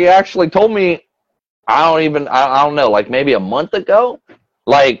 Becky actually told me, I don't know, like maybe a month ago,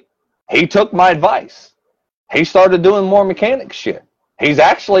 like, he took my advice. He started doing more mechanic shit. He's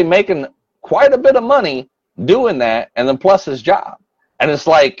actually making quite a bit of money doing that, and then plus his job. And it's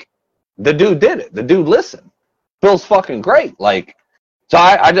like, the dude did it. The dude listened. Feels fucking great. Like, so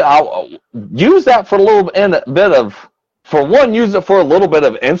I'll use that for a little bit of, for one, use it for a little bit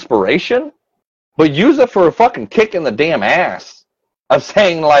of inspiration, but use it for a fucking kick in the damn ass of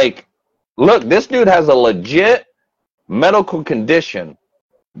saying, like, look, this dude has a legit medical condition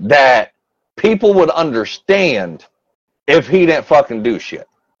that people would understand if he didn't fucking do shit.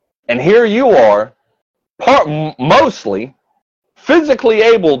 And here you are, mostly physically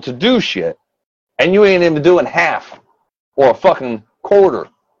able to do shit, and you ain't even doing half or a fucking quarter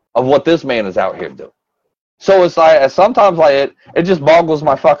of what this man is out here doing. So it's like, sometimes like it just boggles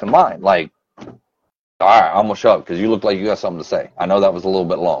my fucking mind. Like, all right, I'm gonna shut up because you look like you got something to say. I know that was a little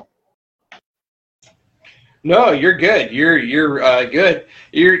bit long. No, you're good. You're good.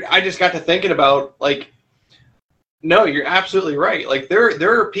 I just got to thinking about, like, no, you're absolutely right. Like,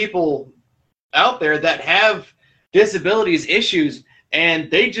 there are people out there that have disabilities, issues, and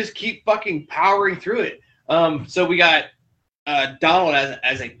they just keep fucking powering through it. So we got Donald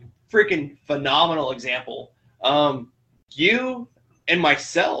as a freaking phenomenal example. You and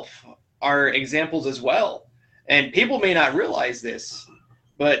myself are examples as well. And people may not realize this,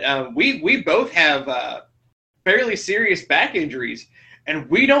 but we both have fairly serious back injuries, and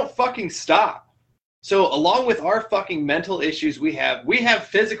we don't fucking stop. So along with our fucking mental issues, we have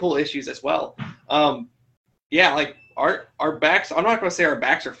physical issues as well. Yeah, like our backs, I'm not going to say our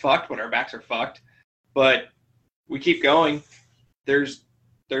backs are fucked when our backs are fucked, but we keep going. There's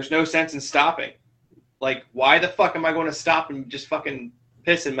no sense in stopping. Like, why the fuck am I going to stop and just fucking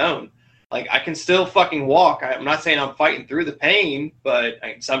piss and moan? Like, I can still fucking walk. I'm not saying I'm fighting through the pain, but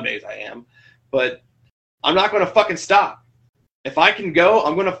some days I am. But I'm not going to fucking stop. if I can go,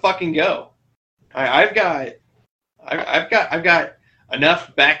 I'm gonna fucking go. I've got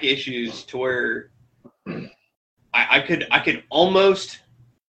enough back issues to where I could almost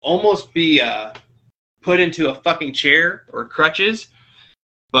be put into a fucking chair or crutches,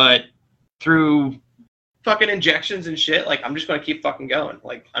 but through fucking injections and shit, like, I'm just going to keep fucking going.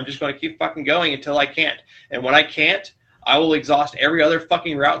 Like, I'm just going to keep fucking going until I can't. And when I can't, I will exhaust every other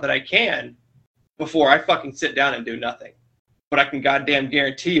fucking route that I can before I fucking sit down and do nothing. But I can goddamn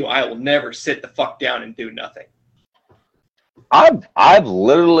guarantee you I will never sit the fuck down and do nothing. I've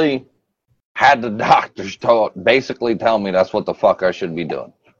literally had the doctors basically tell me that's what the fuck I should be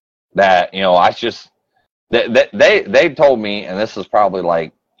doing. That, you know, I just, they told me, and this is probably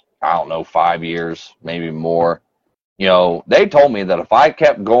like, I don't know, 5 years, maybe more. You know, they told me that if I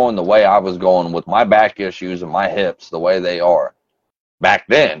kept going the way I was going with my back issues and my hips the way they are back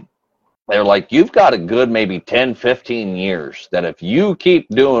then, they're like, you've got a good maybe 10, 15 years that if you keep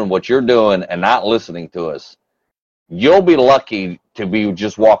doing what you're doing and not listening to us, you'll be lucky to be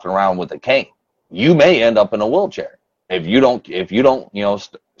just walking around with a cane. You may end up in a wheelchair if you don't, you know,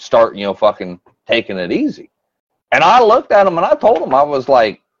 start, you know, fucking taking it easy. And I looked at him and I told him, I was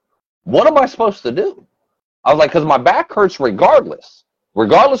like, what am I supposed to do? I was like, because my back hurts regardless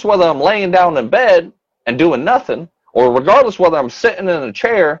whether I'm laying down in bed and doing nothing, or regardless whether I'm sitting in a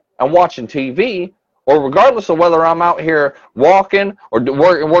chair and watching TV, or regardless of whether I'm out here walking or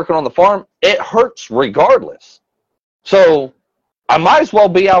working on the farm, it hurts regardless. So I might as well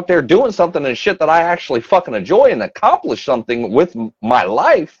be out there doing something and shit that I actually fucking enjoy and accomplish something with my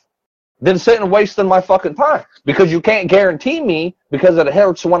life than sitting and wasting my fucking time. Because you can't guarantee me, because it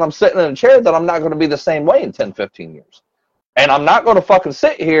hurts when I'm sitting in a chair, that I'm not going to be the same way in 10, 15 years. And I'm not going to fucking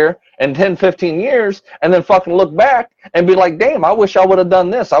sit here in 10, 15 years and then fucking look back and be like, damn, I wish I would have done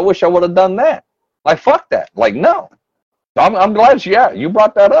this. I wish I would have done that. Like, fuck that. Like, no. I'm glad you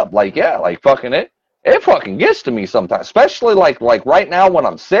brought that up. Like, yeah, like fucking it fucking gets to me sometimes. Especially like right now when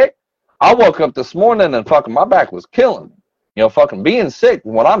I'm sick. I woke up this morning and fucking my back was killing me. You know, fucking being sick,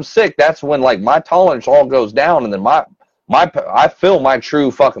 when I'm sick, that's when, like, my tolerance all goes down, and then I feel my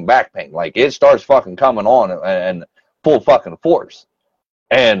true fucking back pain. Like, it starts fucking coming on and full fucking force.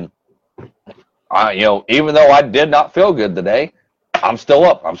 And, you know, even though I did not feel good today, I'm still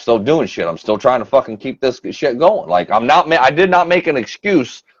up. I'm still doing shit. I'm still trying to fucking keep this shit going. Like, I did not make an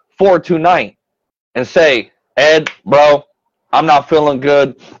excuse for tonight and say, Ed, bro, I'm not feeling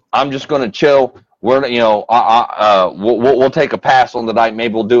good. I'm just going to chill. We're, you know, we'll take a pass on the night.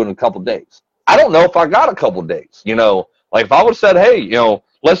 Maybe we'll do it in a couple days. I don't know if I got a couple days. You know, like if I would have said, hey, you know,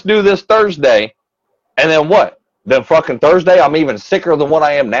 let's do this Thursday, and then what? Then fucking Thursday, I'm even sicker than what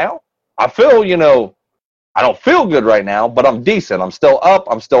I am now. I feel, you know, I don't feel good right now, but I'm decent. I'm still up.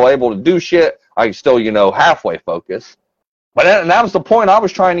 I'm still able to do shit. I can still, you know, halfway focus. But that was the point I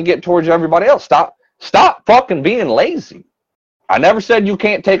was trying to get towards everybody else. Stop fucking being lazy. I never said you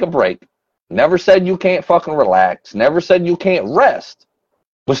can't take a break. Never said you can't fucking relax. Never said you can't rest.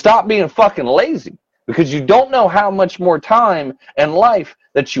 But stop being fucking lazy, because you don't know how much more time in life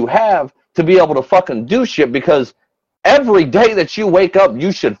that you have to be able to fucking do shit, because every day that you wake up,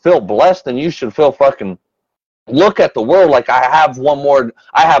 you should feel blessed, and you should feel fucking look at the world like I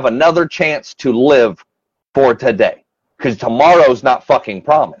have another chance to live for today, because tomorrow's not fucking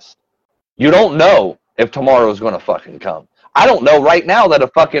promised. You don't know if tomorrow's going to fucking come. I don't know right now that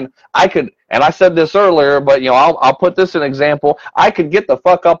I could, and I said this earlier, but, you know, I'll put this in example. I could get the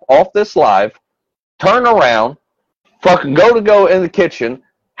fuck up off this live, turn around, fucking go in the kitchen,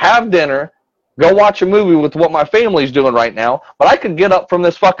 have dinner, go watch a movie with what my family's doing right now, but I could get up from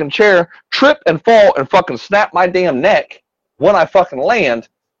this fucking chair, trip and fall and fucking snap my damn neck when I fucking land,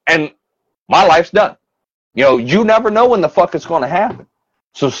 and my life's done. You know, you never know when the fuck it's going to happen.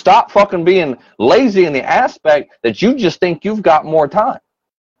 So stop fucking being lazy in the aspect that you just think you've got more time.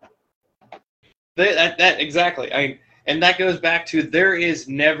 That exactly. And that goes back to, there is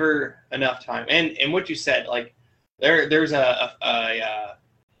never enough time. And what you said, like, there's a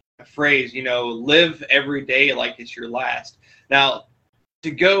phrase, you know, live every day like it's your last. Now,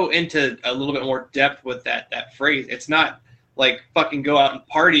 to go into a little bit more depth with that phrase, it's not like fucking go out and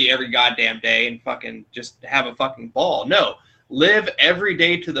party every goddamn day and fucking just have a fucking ball. No. Live every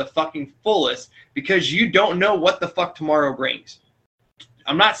day to the fucking fullest, because you don't know what the fuck tomorrow brings.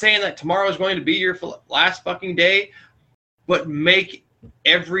 I'm not saying that tomorrow is going to be your last fucking day, but make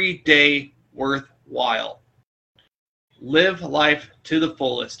every day worthwhile. Live life to the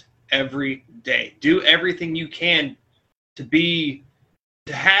fullest every day. Do everything you can to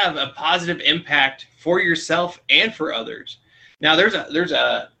have a positive impact for yourself and for others. Now, there's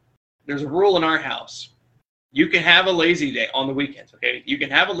a rule in our house. You can have a lazy day on the weekends, okay? You can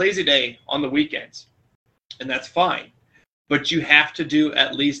have a lazy day on the weekends, and that's fine. But you have to do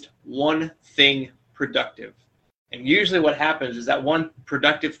at least one thing productive. And usually what happens is that one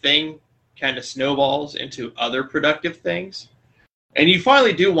productive thing kind of snowballs into other productive things. And you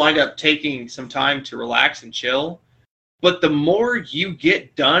finally do wind up taking some time to relax and chill. But the more you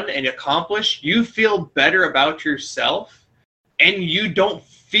get done and accomplish, you feel better about yourself. And you don't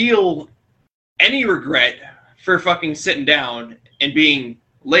feel any regret for fucking sitting down and being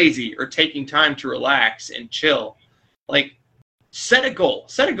lazy or taking time to relax and chill. Like, set a goal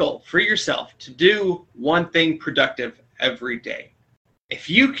for yourself to do one thing productive every day. If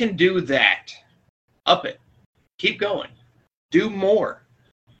you can do that, up it. Keep going. Do more.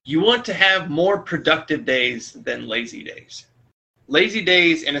 You want to have more productive days than lazy days. Lazy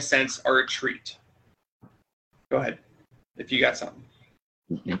days, in a sense, are a treat. Go ahead, if you got something.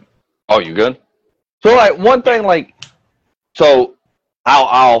 Oh, you good? So, like, one thing, like, so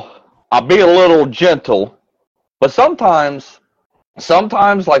I'll be a little gentle, but sometimes,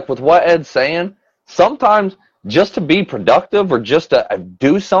 like with what Ed's saying, sometimes just to be productive or just to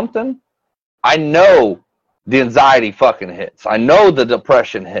do something, I know the anxiety fucking hits. I know the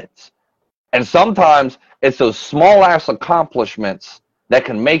depression hits. And sometimes it's those small ass accomplishments that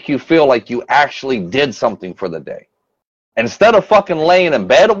can make you feel like you actually did something for the day. Instead of fucking laying in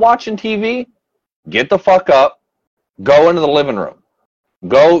bed watching TV, get the fuck up, go into the living room.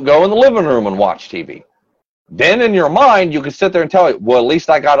 Go in the living room and watch TV. Then in your mind, you can sit there and tell you, well, at least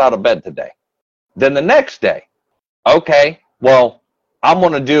I got out of bed today. Then the next day, okay, well, I'm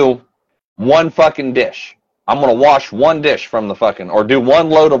going to do one fucking dish. I'm going to wash one dish from the fucking, or do one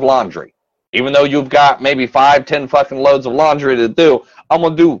load of laundry. Even though you've got maybe 5-10 fucking loads of laundry to do, I'm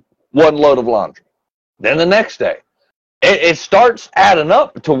going to do one load of laundry. Then the next day, it starts adding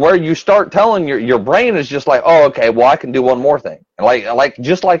up to where you start telling your brain is just like, oh, okay, well, I can do one more thing. Like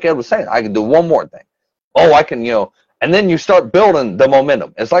just like Ed was saying, I can do one more thing. Oh, I can, and then you start building the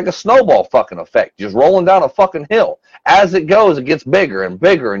momentum. It's like a snowball fucking effect, just rolling down a fucking hill. As it goes, it gets bigger and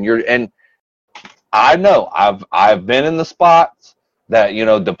bigger, and I know I've been in the spots that,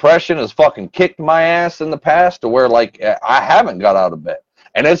 depression has fucking kicked my ass in the past to where, like, I haven't got out of bed.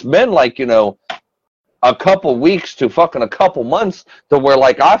 And it's been like, a couple weeks to fucking a couple months to where,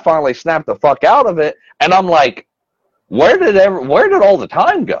 like, I finally snapped the fuck out of it, and I'm like, where did all the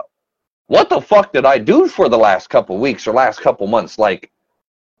time go? What the fuck did I do for the last couple weeks or last couple months? Like,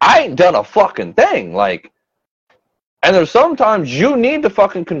 I ain't done a fucking thing. Like, and there's sometimes you need to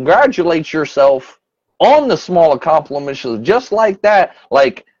fucking congratulate yourself on the small accomplishments just like that.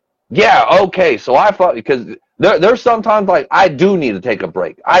 Like, yeah, okay, so I thought, because there's sometimes, like, I do need to take a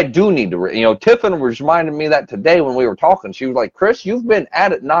break. I do need to, Tiffin was reminding me that today when we were talking. She was like, Chris, you've been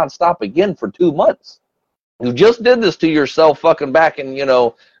at it nonstop again for 2 months. You just did this to yourself fucking back in,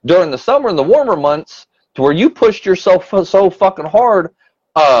 during the summer and the warmer months to where you pushed yourself so fucking hard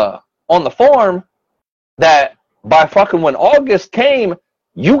on the farm that by fucking when August came,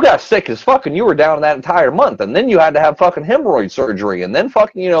 you got sick as fucking. You were down that entire month. And then you had to have fucking hemorrhoid surgery. And then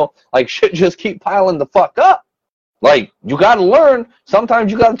fucking, like, shit just keep piling the fuck up. Like, you got to learn.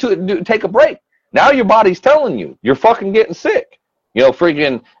 Sometimes you got to take a break. Now your body's telling you you're fucking getting sick.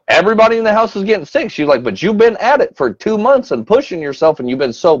 Freaking everybody in the house is getting sick. She's like, but you've been at it for 2 months and pushing yourself, and you've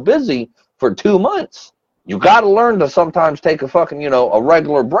been so busy for 2 months. You got to learn to sometimes take a fucking, a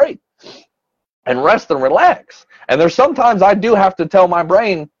regular break and rest and relax. And there's sometimes I do have to tell my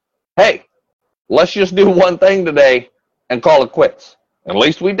brain, hey, let's just do one thing today and call it quits. At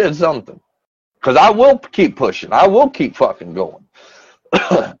least we did something. Because I will keep pushing. I will keep fucking going.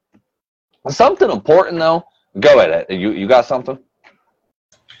 Something important, though. Go ahead. You got something?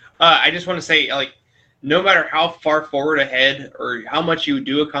 I just want to say, like, no matter how far forward ahead or how much you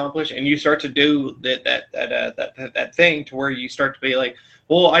do accomplish, and you start to do that thing to where you start to be like,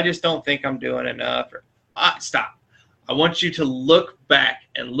 well, I just don't think I'm doing enough. Stop. I want you to look back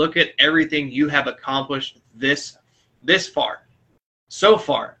and look at everything you have accomplished this far, so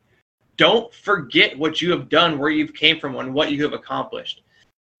far. Don't forget what you have done, where you've came from, and what you have accomplished.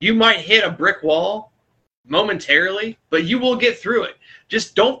 You might hit a brick wall momentarily, but you will get through it.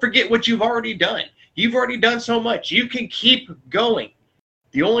 Just don't forget what you've already done. You've already done so much. You can keep going.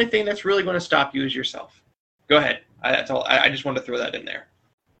 The only thing that's really going to stop you is yourself. Go ahead. That's all. I just wanted to throw that in there.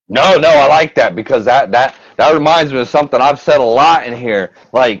 No, I like that, because that reminds me of something I've said a lot in here.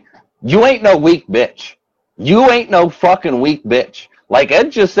 Like, you ain't no weak bitch. You ain't no fucking weak bitch. Like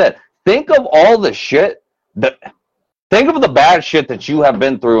Ed just said, think of all the shit think of the bad shit that you have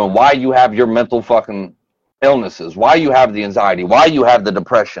been through and why you have your mental fucking illnesses, why you have the anxiety, why you have the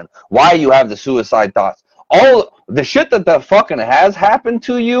depression, why you have the suicide thoughts. all the shit that fucking has happened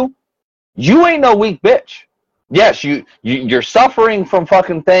to you, you ain't no weak bitch. Yes, you're suffering from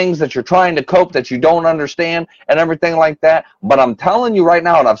fucking things that you're trying to cope that you don't understand and everything like that. But I'm telling you right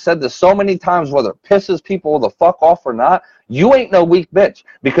now, and I've said this so many times, whether it pisses people the fuck off or not, you ain't no weak bitch.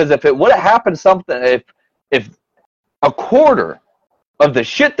 Because if it would have happened something, if a quarter of the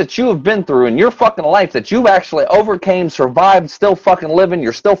shit that you have been through in your fucking life that you've actually overcame, survived, still fucking living,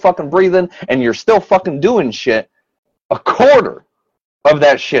 you're still fucking breathing, and you're still fucking doing shit, a quarter of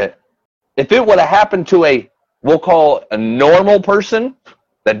that shit, if it would have happened to we'll call a normal person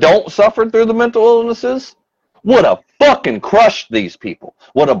that don't suffer through the mental illnesses, would have fucking crushed these people.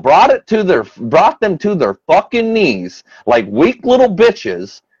 Would have brought them to their fucking knees like weak little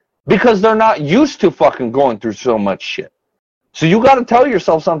bitches because they're not used to fucking going through so much shit. So you got to tell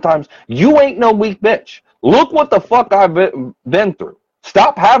yourself sometimes, you ain't no weak bitch. Look what the fuck I've been through.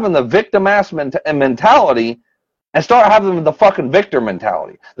 Stop having the victim-ass mentality and start having the fucking victor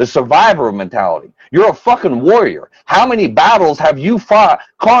mentality, the survivor mentality. You're a fucking warrior. How many battles have you fought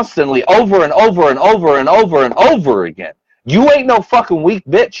constantly over and over and over and over and over again? You ain't no fucking weak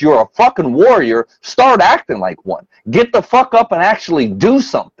bitch. You're a fucking warrior. Start acting like one. Get the fuck up and actually do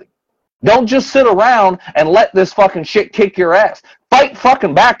something. Don't just sit around and let this fucking shit kick your ass. Fight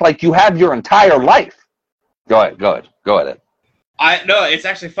fucking back like you have your entire life. Go ahead. No, it's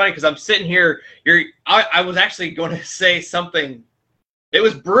actually funny because I'm sitting here. I was actually going to say something. It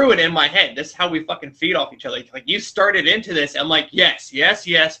was brewing in my head. This is how we fucking feed off each other. Like you started into this. I'm like, yes,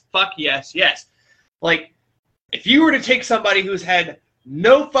 fuck yes. Like, if you were to take somebody who's had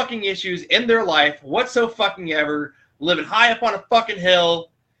no fucking issues in their life whatsoever, living high up on a fucking hill,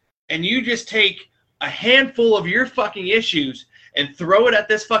 and you just take a handful of your fucking issues and throw it at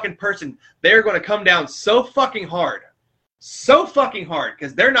this fucking person, they're going to come down so fucking hard,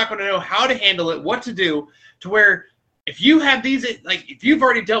 because they're not going to know how to handle it, what to do, to where if you have these, like, if you've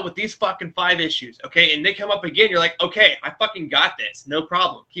already dealt with these fucking 5 issues, okay, and they come up again, you're like, okay, I fucking got this, no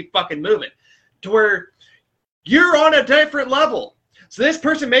problem, keep fucking moving, to where you're on a different level. So this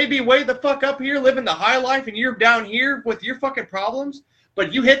person may be way the fuck up here living the high life, and you're down here with your fucking problems,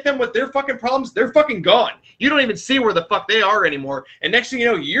 but you hit them with their fucking problems, they're fucking gone. You don't even see where the fuck they are anymore. And next thing you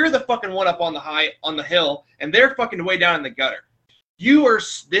know, you're the fucking one up on the hill, and they're fucking way down in the gutter. You are,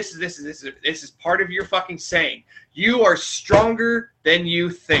 this is part of your fucking saying. You are stronger than you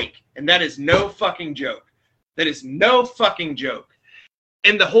think. And that is no fucking joke. That is no fucking joke.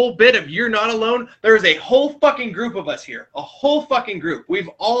 And the whole bit of you're not alone, there is a whole fucking group of us here. A whole fucking group. We've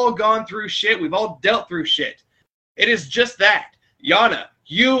all gone through shit. We've all dealt through shit. It is just that. Yana,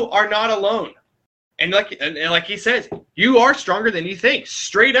 you are not alone. And like he says, you are stronger than you think.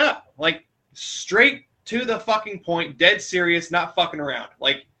 Straight up. Like, straight to the fucking point. Dead serious, not fucking around.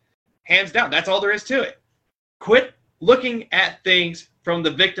 Like, hands down. That's all there is to it. Quit looking at things from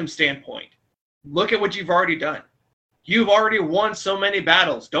the victim standpoint. Look at what you've already done. You've already won so many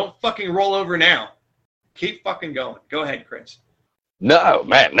battles. Don't fucking roll over now. Keep fucking going. Go ahead, Chris. No,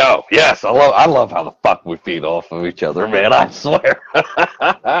 man, no. Yes, I love how the fuck we feed off of each other, man. I swear.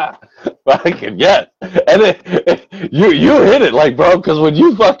 Fucking yes. And you hit it, like, bro, because when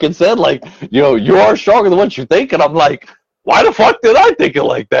you fucking said, like, you know, you are stronger than what you think, and I'm like, why the fuck did I think it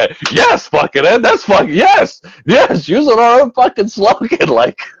like that? Yes, fucking Ed, that's fucking, yes, using our own fucking slogan,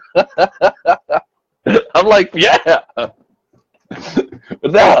 like, I'm like, yeah.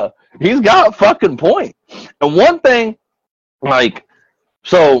 No, he's got a fucking point. And one thing, like,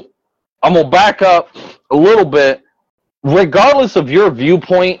 so I'm going to back up a little bit. Regardless of your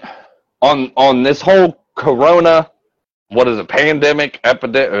viewpoint on this whole corona, what is it, pandemic,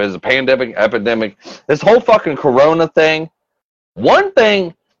 epidemic, this whole fucking corona thing, one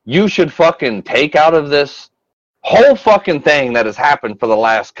thing you should fucking take out of this whole fucking thing that has happened for the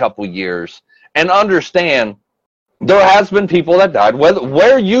last couple years and understand there has been people that died,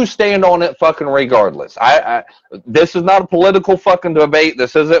 where you stand on it fucking regardless. This is not a political fucking debate.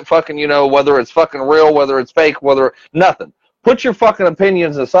 This isn't fucking, you know, whether it's fucking real, whether it's fake, nothing. Put your fucking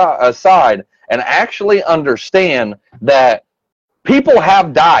opinions aside and actually understand that people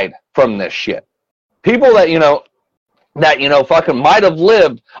have died from this shit. People that, you know, fucking might have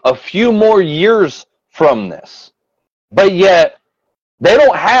lived a few more years from this. But yet, they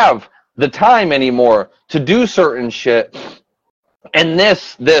don't have the time anymore to do certain shit. And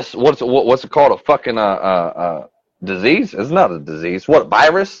this what's it called, a fucking disease? It's not a disease. What,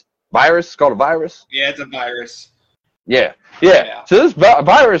 virus? It's called a virus? Yeah, it's a virus. Yeah. So this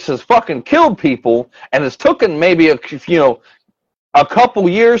virus has fucking killed people, and it's taken maybe a couple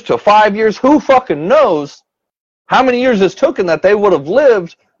years to 5 years. Who fucking knows how many years it's taken that they would have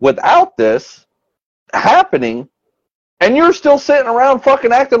lived without this? happening, and you're still sitting around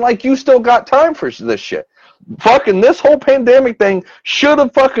fucking acting like you still got time for this shit. Fucking this whole pandemic thing should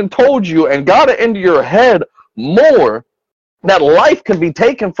have fucking told you and got it into your head more that life can be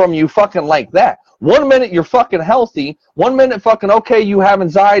taken from you fucking like that. 1 minute you're fucking healthy, 1 minute fucking okay, you have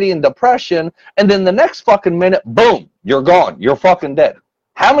anxiety and depression, and then the next fucking minute, boom, you're gone. You're fucking dead.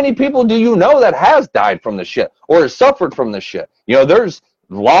 How many people do you know that has died from this shit or has suffered from this shit? You know, there's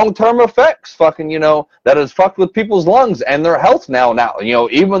long-term effects fucking, you know, that has fucked with people's lungs and their health now. You know,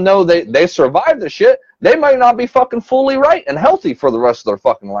 even though they survived the shit, they might not be fucking fully right and healthy for the rest of their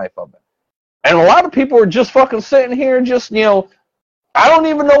fucking life of it. And a lot of people are just fucking sitting here just, you know, I don't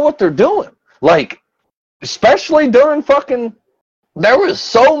even know what they're doing. Like, especially during fucking, there was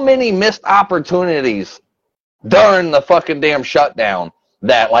so many missed opportunities during the fucking damn shutdown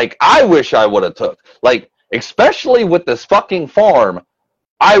that, like, I wish I would have took. Like, especially with this fucking farm,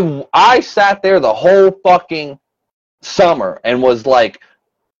 I sat there the whole fucking summer and was like,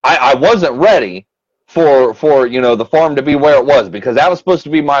 I wasn't ready for you know, the farm to be where it was, because that was supposed to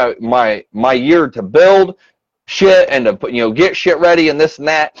be my year to build shit and to put, you know, get shit ready and this and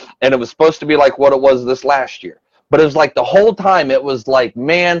that, and it was supposed to be like what it was this last year. But it was like the whole time it was like,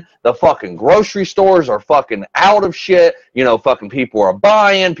 man, the fucking grocery stores are fucking out of shit. You know, fucking people are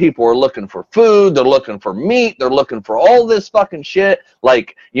buying, people are looking for food, they're looking for meat, they're looking for all this fucking shit.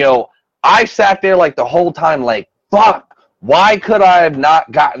 Like, you know, I sat there like the whole time like, fuck, why could I have not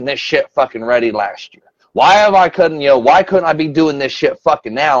gotten this shit fucking ready last year? Why couldn't I be doing this shit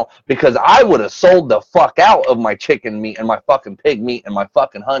fucking now? Because I would have sold the fuck out of my chicken meat and my fucking pig meat and my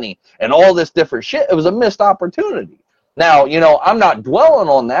fucking honey and all this different shit. It was a missed opportunity. Now, you know, I'm not dwelling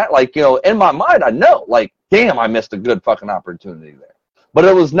on that. Like, you know, in my mind, I know, like, damn, I missed a good fucking opportunity there. But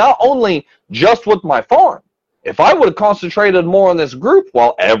it was not only just with my farm. If I would have concentrated more on this group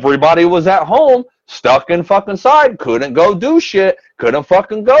while everybody was at home, stuck in fucking side, couldn't go do shit, couldn't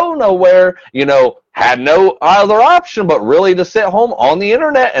fucking go nowhere, you know, had no other option but really to sit home on the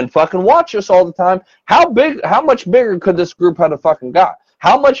internet and fucking watch us all the time. How much bigger could this group have fucking got?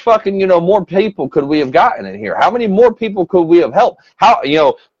 How much fucking, you know, more people could we have gotten in here? How many more people could we have helped? How, you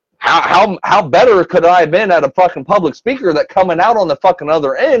know, how better could I have been at a fucking public speaker that coming out on the fucking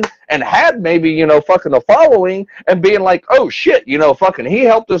other end and had maybe, you know, fucking a following and being like, oh shit, you know, fucking he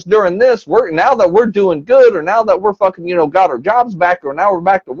helped us during this. Now that we're doing good, or now that we're fucking, you know, got our jobs back, or now we're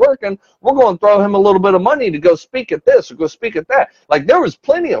back to working, we're going to throw him a little bit of money to go speak at this or go speak at that. Like, there was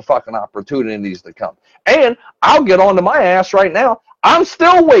plenty of fucking opportunities to come. And I'll get onto my ass right now. I'm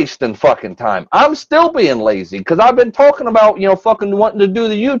still wasting fucking time. I'm still being lazy because I've been talking about, you know, fucking wanting to do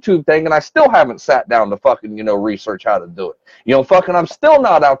the YouTube thing, and I still haven't sat down to fucking, you know, research how to do it. You know, fucking I'm still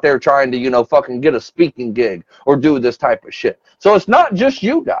not out there trying to, you know, fucking get a speaking gig or do this type of shit. So it's not just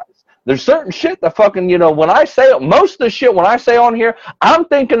you guys. There's certain shit that fucking, you know, when I say, most of the shit when I say on here, I'm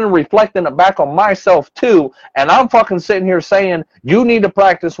thinking and reflecting it back on myself too, and I'm fucking sitting here saying, you need to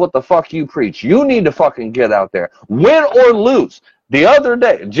practice what the fuck you preach. You need to fucking get out there. Win or lose. The other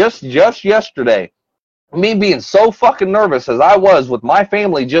day, just yesterday, me being so fucking nervous as I was with my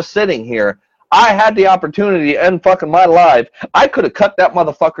family just sitting here, I had the opportunity to end fucking my life. I could have cut that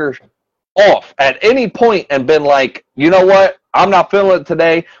motherfucker off at any point and been like, you know what? I'm not feeling it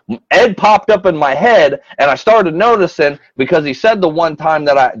today. Ed popped up in my head, and I started noticing, because he said the one time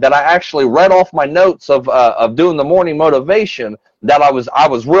that I actually read off my notes of doing the morning motivation, that I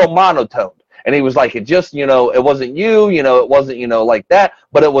was real monotone. And he was like, it just, you know, it wasn't you, you know, it wasn't, you know, like that,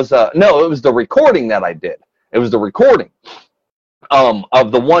 but it was, no, it was the recording that I did. It was the recording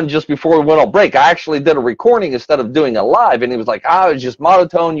of the one just before we went on break. I actually did a recording instead of doing a live, and he was like, it was just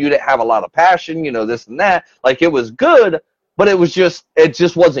monotone, you didn't have a lot of passion, you know, this and that. Like, it was good, but it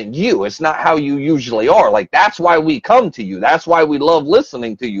just wasn't you. It's not how you usually are. Like, that's why we come to you. That's why we love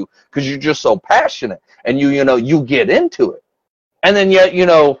listening to you, because you're just so passionate, and you know, you get into it. And then yet, you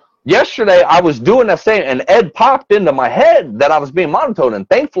know, yesterday, I was doing that same, and Ed popped into my head that I was being monotone, and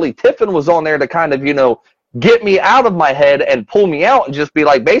thankfully Tiffin was on there to kind of, you know, get me out of my head and pull me out and just be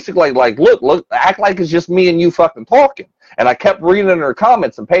like, basically, like, look, act like it's just me and you fucking talking. And I kept reading her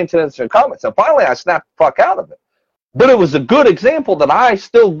comments and paying attention to her comments, and finally I snapped the fuck out of it. But it was a good example that I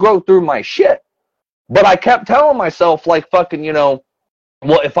still go through my shit. But I kept telling myself, like, fucking, you know,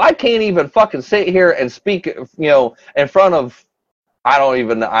 well, if I can't even fucking sit here and speak, you know, in front of, I don't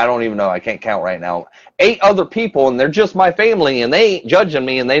even know, I can't count right now, 8 other people, and they're just my family, and they ain't judging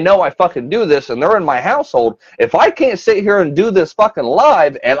me, and they know I fucking do this, and they're in my household. If I can't sit here and do this fucking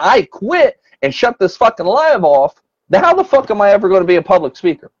live, and I quit and shut this fucking live off, then how the fuck am I ever going to be a public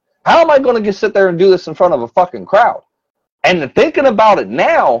speaker? How am I going to just sit there and do this in front of a fucking crowd? And thinking about it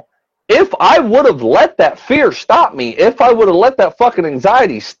now, if I would have let that fear stop me, if I would have let that fucking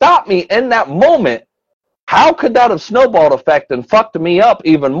anxiety stop me in that moment, how could that have snowballed effect and fucked me up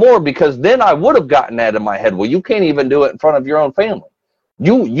even more? Because then I would have gotten that in my head. Well, you can't even do it in front of your own family.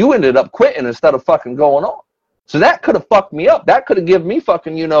 You ended up quitting instead of fucking going on. So that could have fucked me up. That could have given me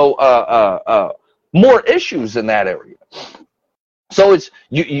fucking, more issues in that area. So it's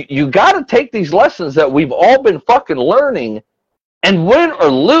you got to take these lessons that we've all been fucking learning, and win or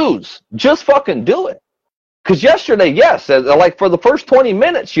lose, just fucking do it. Because yesterday, yes, like for the first 20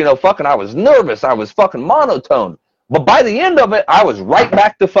 minutes, fucking I was nervous. I was fucking monotone. But by the end of it, I was right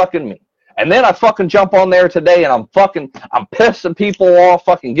back to fucking me. And then I fucking jump on there today and I'm pissing people off,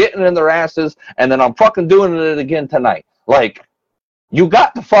 fucking getting in their asses, and then I'm fucking doing it again tonight. Like, you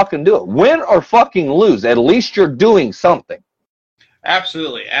got to fucking do it. Win or fucking lose. At least you're doing something.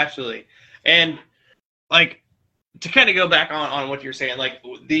 Absolutely, absolutely. And like, to kind of go back on what you're saying, like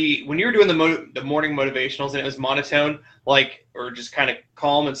when you were doing the morning motivationals and it was monotone, like, or just kind of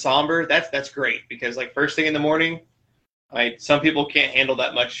calm and somber, that's great, because like first thing in the morning, like some people can't handle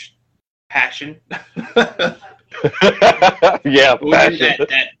that much passion. Yeah, passion.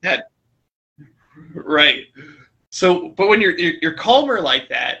 That right. So, but when you're calmer like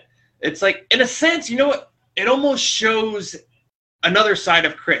that, it's like, in a sense, you know what? It almost shows another side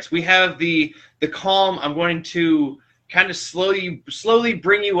of Chris. We have the calm. I'm going to kind of slowly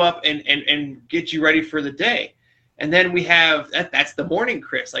bring you up and get you ready for the day. And then we have that's the morning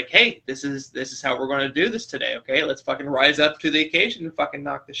Chris. Like, hey, this is how we're going to do this today. Okay, let's fucking rise up to the occasion and fucking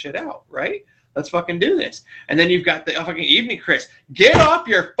knock the shit out, right? Let's fucking do this. And then you've got the fucking evening Chris. Get off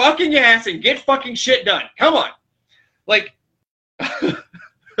your fucking ass and get fucking shit done. Come on. Like,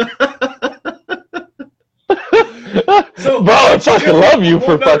 so, bro, I fucking love you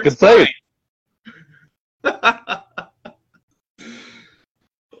for fucking saying.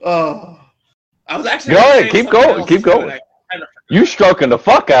 Oh, I was actually. Go ahead, keep going. You stroking the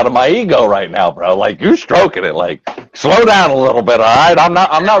fuck out of my ego right now, bro. Like, you stroking it. Like, slow down a little bit, all right? I'm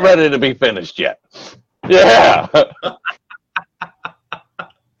not ready to be finished yet. Yeah.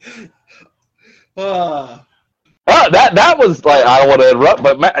 That was like, I don't want to interrupt,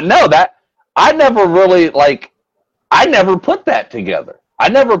 but no, that I never really like. I never put that together.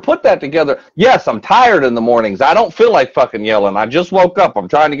 Yes, I'm tired in the mornings. I don't feel like fucking yelling. I just woke up. I'm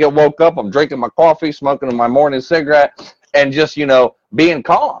trying to get woke up. I'm drinking my coffee, smoking my morning cigarette, and just, being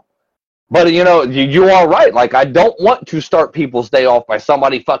calm. But, you are right. Like, I don't want to start people's day off by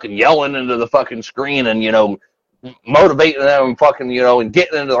somebody fucking yelling into the fucking screen and, motivating them and fucking, and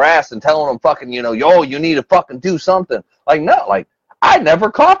getting into their ass and telling them fucking, yo, you need to fucking do something. Like, no, like, I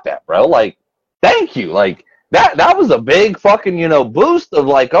never caught that, bro. Like, thank you. Like, that was a big fucking, boost of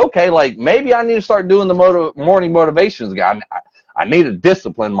like, okay, like maybe I need to start doing the morning motivations guy. I need to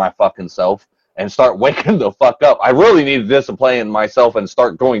discipline my fucking self and start waking the fuck up. I really need to discipline myself and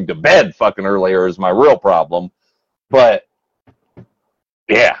start going to bed fucking earlier is my real problem. But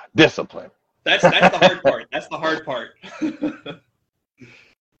yeah, discipline. That's the hard part. That's the hard part.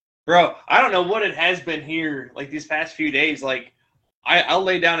 Bro, I don't know what it has been here like these past few days. Like I'll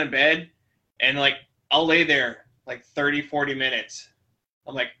lay down in bed and like I'll lay there like 30, 40 minutes.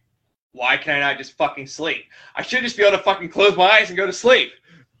 I'm like, why can I not just fucking sleep? I should just be able to fucking close my eyes and go to sleep.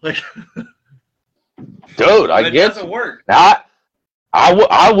 Like, dude, I guess it doesn't work. Now,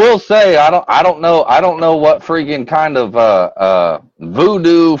 I will say I don't know what friggin' kind of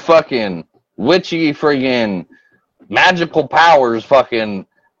voodoo fucking witchy friggin' magical powers fucking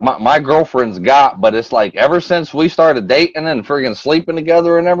my girlfriend's got, but it's like ever since we started dating and friggin' sleeping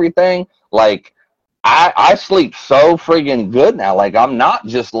together and everything, like I sleep so friggin' good now. Like, I'm not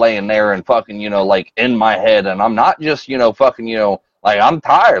just laying there and fucking, like in my head, and I'm not just, fucking, like I'm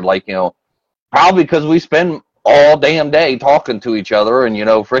tired, like, probably because we spend all damn day talking to each other and,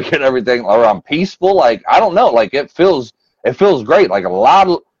 freaking everything, or I'm peaceful. Like, I don't know, like it feels great. Like a lot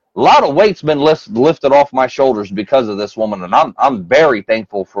of weight's been lifted off my shoulders because of this woman, and I'm very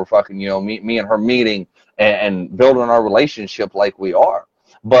thankful for fucking, me and her meeting and building our relationship like we are.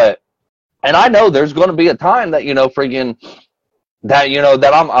 But and I know there's going to be a time that, friggin'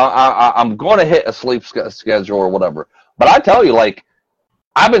 that I'm going to hit a sleep schedule or whatever. But I tell you, like,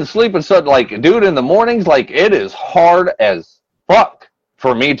 I've been sleeping so, like, dude, in the mornings, like, it is hard as fuck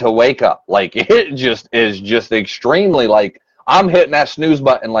for me to wake up. Like, it just is just extremely, like, I'm hitting that snooze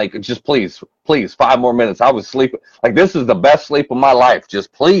button, like, just please, 5 more minutes. I was sleeping. Like, this is the best sleep of my life.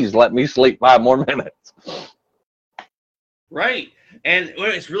 Just please let me sleep 5 more minutes. Right. And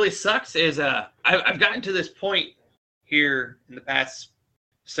what really sucks is I've gotten to this point here in the past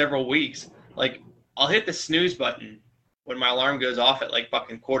several weeks. Like, I'll hit the snooze button, when my alarm goes off at like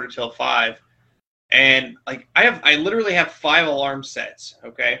fucking 4:45. And like I literally have 5 alarm sets,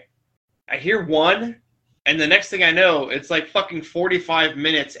 okay? I hear one, and the next thing I know, it's like fucking 45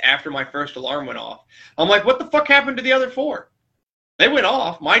 minutes after my first alarm went off. I'm like, what the fuck happened to the other 4? They went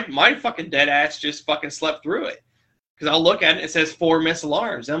off. My fucking dead ass just fucking slept through it. Because I'll look at it, it says 4 missed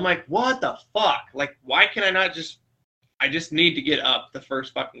alarms. And I'm like, what the fuck? Like, why can I not just... I just need to get up the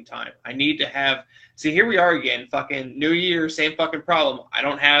first fucking time. I need to have... See, here we are again. Fucking New Year, same fucking problem.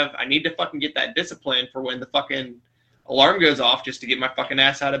 I need to fucking get that discipline for when the fucking alarm goes off just to get my fucking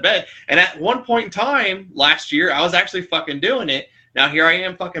ass out of bed. And at one point in time last year, I was actually fucking doing it. Now here I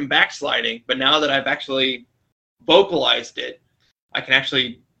am fucking backsliding. But now that I've actually vocalized it, I can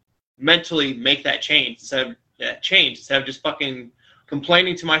actually mentally make that change instead of just fucking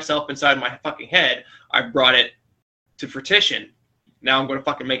complaining to myself inside my fucking head. I brought it to fruition. Now I'm going to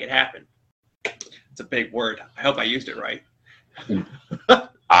fucking make it happen. It's a big word. I hope I used it right.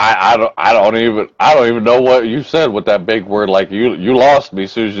 I don't even know what you said with that big word. Like you lost me,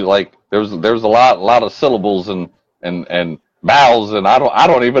 Susie. Like there's a lot of syllables and vowels, and I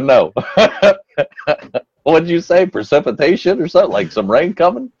don't even know. What'd you say? Precipitation or something? Like some rain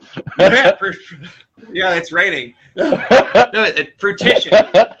coming? Yeah, it's raining. No, fruition.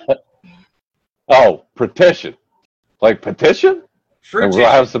 Oh, petition. Like petition? Fruition. And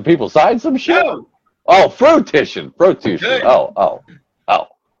we'll have some people sign some shit? No. Oh, fruition. Fruition. Good. Oh.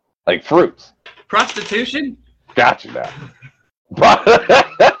 Like fruits. Prostitution? Got you now.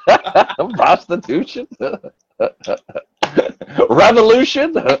 Prostitution?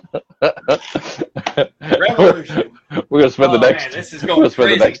 Revolution? Revolution. We're gonna spend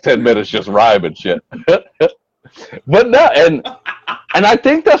the next 10 minutes just rhyming shit. But no, and I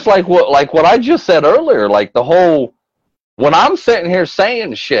think that's like what I just said earlier. Like the whole, when I'm sitting here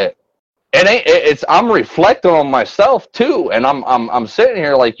saying shit, I'm reflecting on myself too, and I'm sitting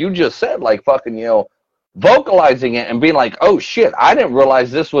here like you just said, like fucking vocalizing it and being like, oh shit, I didn't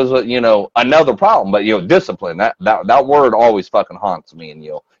realize this was another problem. But discipline, that word always fucking haunts me, and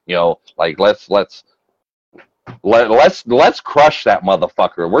like let's crush that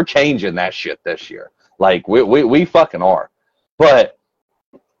motherfucker. We're changing that shit this year. Like we fucking are. But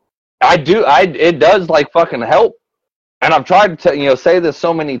it does like fucking help. And I've tried to say this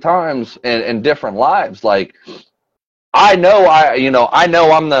so many times in different lives. Like I know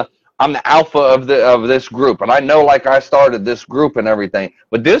I'm the alpha of this group, and I know like I started this group and everything.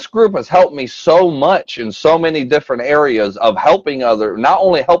 But this group has helped me so much in so many different areas of helping not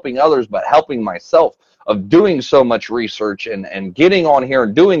only helping others, but helping myself, of doing so much research and getting on here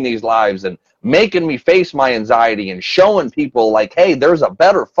and doing these lives and making me face my anxiety and showing people like, hey, there's a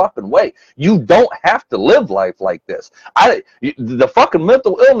better fucking way. You don't have to live life like this. The fucking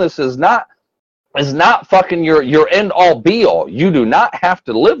mental illness is not fucking your end all be all. You do not have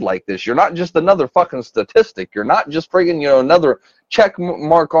to live like this. You're not just another fucking statistic. You're not just friggin' another check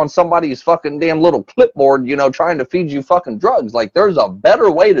mark on somebody's fucking damn little clipboard, trying to feed you fucking drugs. Like there's a better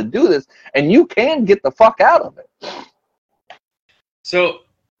way to do this, and you can get the fuck out of it. So,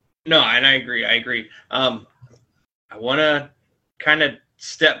 no, and I agree. I want to kind of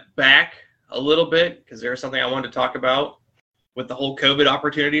step back a little bit because there's something I wanted to talk about with the whole COVID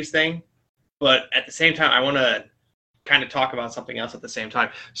opportunities thing. But at the same time, I want to kind of talk about something else at the same time.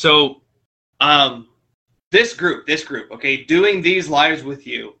 So, this group, okay, doing these lives with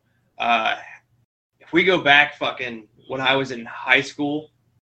you, if we go back fucking when I was in high school,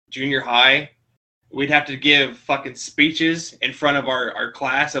 junior high, we'd have to give fucking speeches in front of our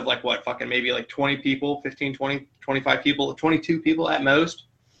class of like what, fucking maybe like 20 people, 15, 20, 25 people, 22 people at most.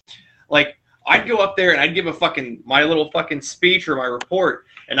 Like, I'd go up there and I'd give my little fucking speech or my report,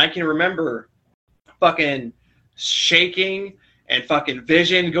 and I can remember fucking shaking and fucking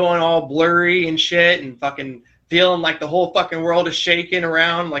vision going all blurry and shit, and fucking feeling like the whole fucking world is shaking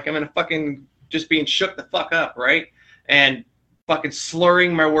around, like I'm in a fucking just being shook the fuck up, right? And fucking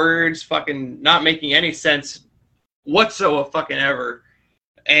slurring my words, fucking not making any sense whatsoever fucking ever.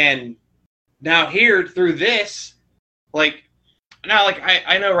 And now here through this, like now, like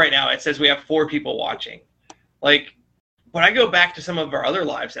I know right now it says we have 4 people watching. Like, when I go back to some of our other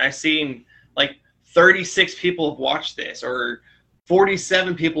lives and I've seen like 36 people have watched this or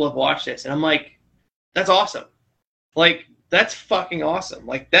 47 people have watched this, and I'm like, that's awesome. Like, that's fucking awesome.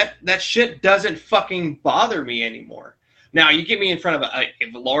 Like that shit doesn't fucking bother me anymore. Now, you get me in front of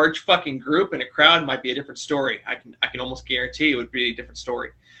a large fucking group and a crowd, might be a different story. I can almost guarantee it would be a different story.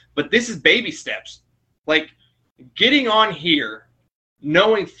 But this is baby steps. Like, getting on here,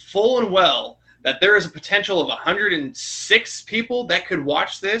 knowing full and well that there is a potential of 106 people that could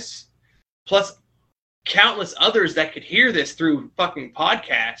watch this, plus countless others that could hear this through fucking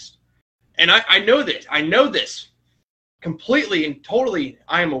podcast. And I know this. I know this completely and totally.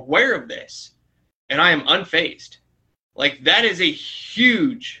 I am aware of this. And I am unfazed. Like, that is a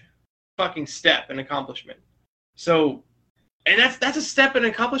huge fucking step and accomplishment. So, and that's a step and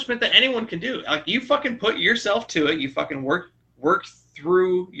accomplishment that anyone can do. Like, you fucking put yourself to it. You fucking work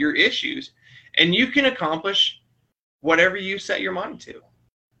through your issues. And you can accomplish whatever you set your mind to.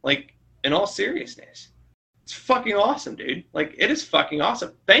 Like, in all seriousness. It's fucking awesome, dude. Like, it is fucking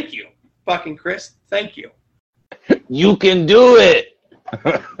awesome. Thank you, fucking Chris. Thank you. You can do it.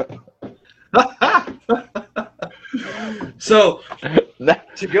 So,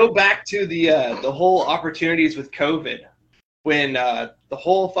 to go back to the whole opportunities with COVID, when the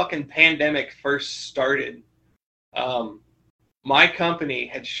whole fucking pandemic first started, my company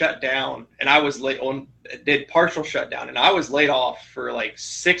had shut down, and I was did partial shutdown, and I was laid off for like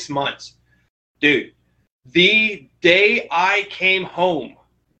 6 months. Dude, the day I came home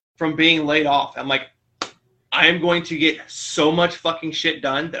from being laid off, I'm like, I am going to get so much fucking shit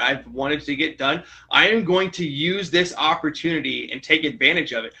done that I've wanted to get done. I am going to use this opportunity and take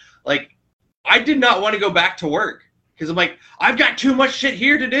advantage of it. Like, I did not want to go back to work because I'm like, I've got too much shit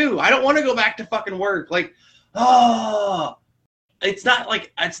here to do. I don't want to go back to fucking work. Like, don't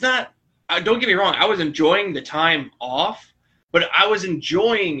get me wrong. I was enjoying the time off, but I was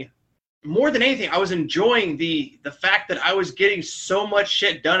enjoying, more than anything, I was enjoying the fact that I was getting so much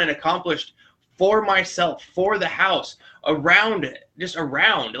shit done and accomplished for myself, for the house, around.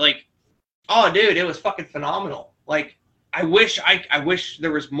 Like, oh, dude, it was fucking phenomenal. Like, I wish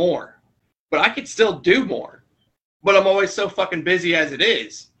there was more, but I could still do more. But I'm always so fucking busy as it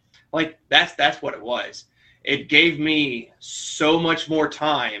is. Like, that's what it was. It gave me so much more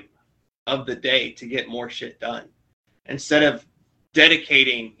time of the day to get more shit done. Instead of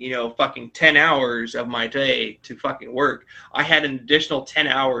dedicating, fucking 10 hours of my day to fucking work, I had an additional 10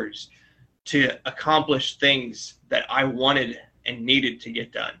 hours to accomplish things that I wanted and needed to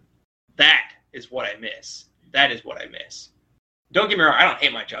get done. That is what I miss. That is what I miss. Don't get me wrong, I don't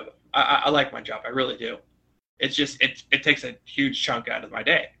hate my job. I like my job. I really do. It's just, it takes a huge chunk out of my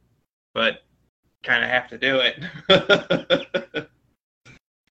day. But kind of have to do it.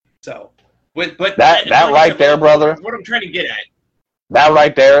 So, but that right there, brother. What I'm trying to get at. That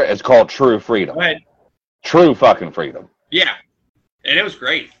right there is called true freedom. Go ahead. True fucking freedom. Yeah, and it was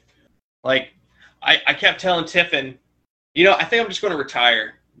great. Like, I kept telling Tiffin, I think I'm just going to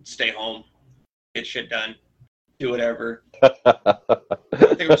retire, stay home, get shit done, do whatever. I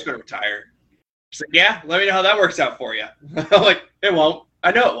think I'm just going to retire. She's like, yeah, let me know how that works out for you. I'm like, it won't.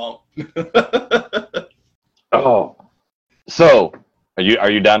 I know it won't. Oh, so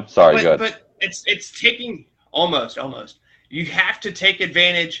are you done? Sorry, good. But it's taking almost. You have to take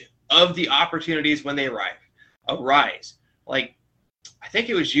advantage of the opportunities when they arise. Like, I think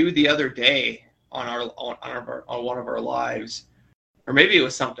it was you the other day on one of our lives, or maybe it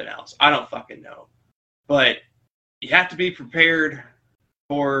was something else. I don't fucking know. But you have to be prepared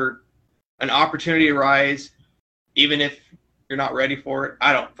for an opportunity to rise, even if you're not ready for it.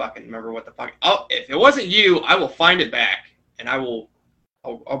 I don't fucking remember what the fuck. Oh, if it wasn't you, I will find it back and I'll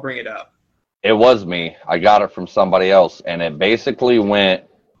bring it up. It was me. I got it from somebody else, and it basically went,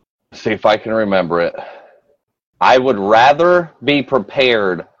 see if I can remember it. I would rather be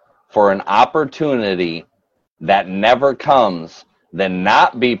prepared for an opportunity that never comes than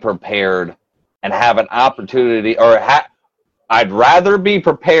not be prepared and have an opportunity, I'd rather be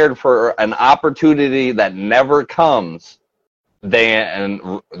prepared for an opportunity that never comes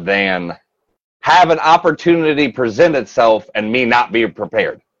than have an opportunity present itself and me not be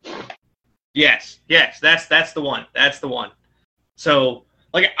prepared. Yes, that's the one. That's the one. So,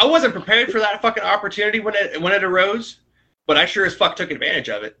 like, I wasn't prepared for that fucking opportunity when it arose, but I sure as fuck took advantage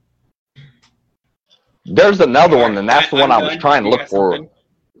of it. There's another one, and that's the one I was trying to look for.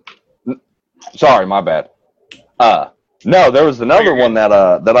 Sorry, my bad. No, there was another one that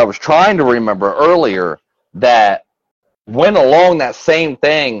I was trying to remember earlier that went along that same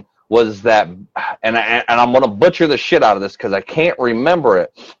thing. Was that, and I'm going to butcher the shit out of this because I can't remember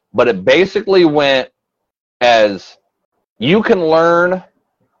it, but it basically went as you can learn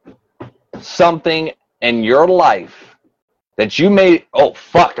something in your life that you may,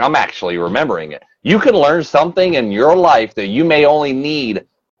 I'm actually remembering it. You can learn something in your life that you may only need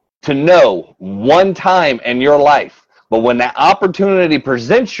to know one time in your life. But when that opportunity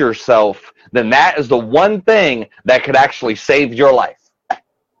presents yourself, then that is the one thing that could actually save your life.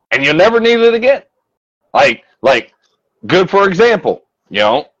 And you'll never need it again. Like, good for example,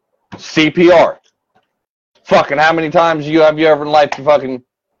 CPR. Fucking how many times have you ever in life you fucking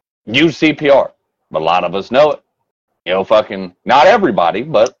use CPR? but a lot of us know it. You know, fucking, not everybody,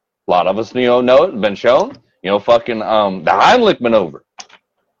 but a lot of us, you know it, been shown. You know, fucking, the Heimlich maneuver.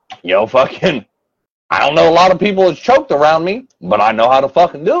 You know, fucking, I don't know a lot of people that's choked around me, but I know how to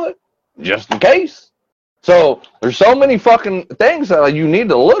fucking do it, just in case. So, there's so many fucking things that you need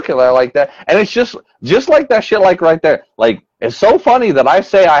to look at like that, and it's just like that shit, like right there. Like, it's so funny that I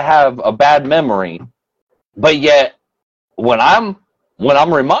say I have a bad memory, but yet, when I'm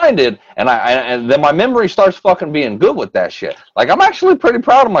reminded, and then my memory starts fucking being good with that shit. Like, I'm actually pretty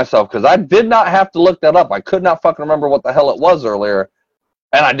proud of myself, because I did not have to look that up. I could not fucking remember what the hell it was earlier,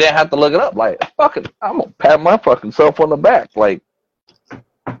 and I didn't have to look it up. Like, fucking, I'm gonna pat my fucking self on the back. Like,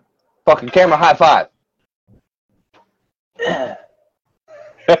 fucking camera high five.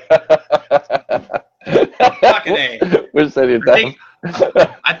 Fucking A. Which city is that?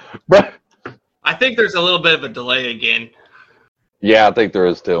 I think there's a little bit of a delay again. Yeah, I think there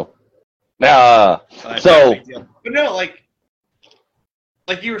is too. So, but no, like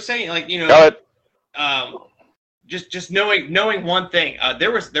you were saying, like, you know, just knowing one thing.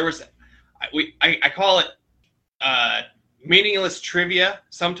 There was I call it meaningless trivia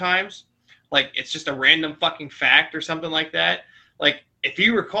sometimes. Like, it's just a random fucking fact or something like that. Like, if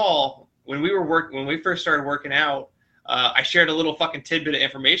you recall, when we first started working out, I shared a little fucking tidbit of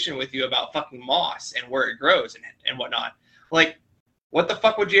information with you about fucking moss and where it grows and whatnot. Like, what the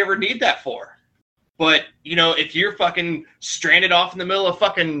fuck would you ever need that for? But, you know, if you're fucking stranded off in the middle of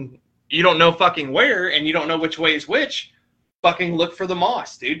fucking, you don't know fucking where, and you don't know which way is which, fucking look for the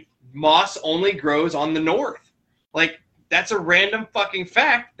moss, dude. Moss only grows on the north. Like, that's a random fucking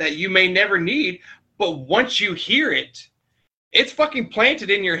fact that you may never need, but once you hear it, it's fucking planted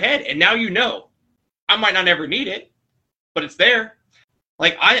in your head, and now you know. I might not ever need it, but it's there.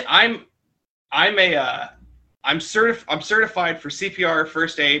 Like, I'm certified for CPR,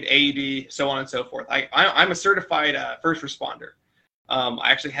 first aid, AED, so on and so forth. I'm a certified first responder.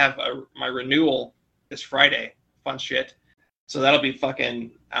 I actually have my renewal this Friday. Fun shit. So that'll be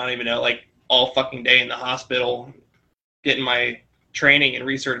fucking, I don't even know, like, all fucking day in the hospital, getting my training and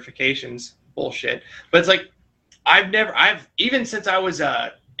recertifications. Bullshit. But it's like, even since I was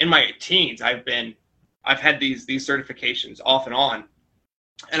in my teens, I've had these certifications off and on,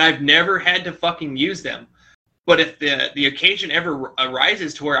 and I've never had to fucking use them. But if the occasion ever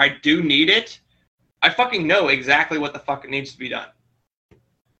arises to where I do need it, I fucking know exactly what the fuck needs to be done.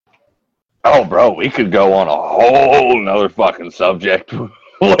 Oh, bro, we could go on a whole nother fucking subject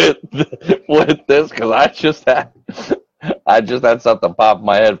with this, because I just had something pop in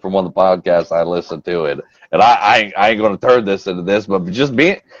my head from one of the podcasts I listened to, and I ain't going to turn this into this, but just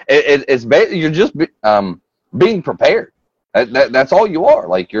you're just being prepared. That's all you are.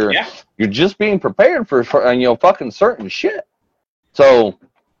 Like, you're just being prepared for fucking certain shit. So,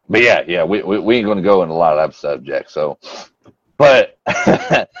 but yeah, we ain't going to go into a lot of that subject. So, but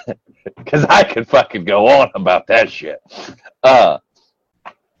because I could fucking go on about that shit. And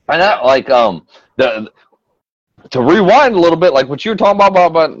that, like, to rewind a little bit, like what you were talking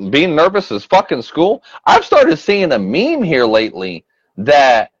about being nervous as fucking school, I've started seeing a meme here lately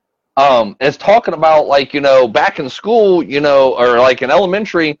that is talking about, like, you know, back in school, you know, or like in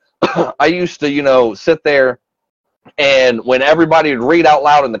elementary, I used to, you know, sit there, and when everybody would read out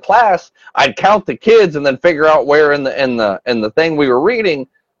loud in the class, I'd count the kids and then figure out where in the thing we were reading,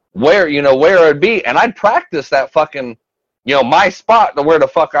 where it'd be, and I'd practice that fucking, you know, my spot to where the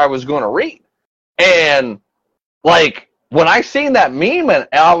fuck I was going to read. And like, when I seen that meme, and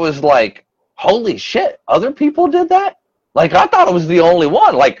I was like, holy shit, other people did that? Like, I thought I was the only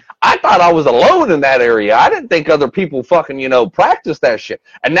one. Like, I thought I was alone in that area. I didn't think other people fucking, you know, practice that shit.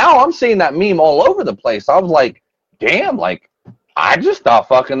 And now I'm seeing that meme all over the place. I was like, damn, like, I just thought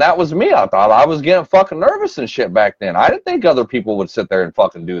fucking that was me. I thought I was getting fucking nervous and shit back then. I didn't think other people would sit there and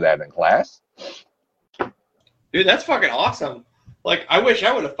fucking do that in class. Dude, that's fucking awesome. Like, I wish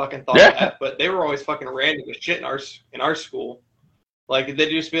I would have fucking thought of that, but they were always fucking random as shit in our school. Like, they'd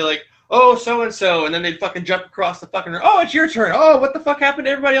just be like, oh, so-and-so, and then they'd fucking jump across the fucking room. Oh, it's your turn. Oh, what the fuck happened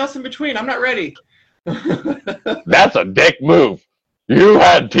to everybody else in between? I'm not ready. That's a dick move. You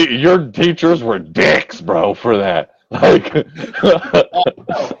had your teachers were dicks, bro, for that. Like,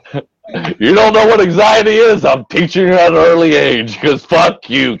 you don't know what anxiety is? I'm teaching you at an early age, because fuck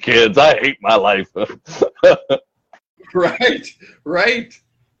you, kids. I hate my life. Right.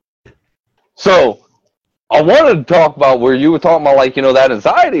 So, I wanted to talk about where you were talking about, like, you know, that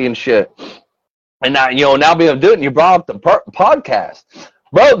anxiety and shit. And now, you know, now being able to do it, and you brought up the podcast.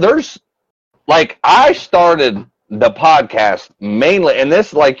 Bro, there's, like, I started the podcast mainly, and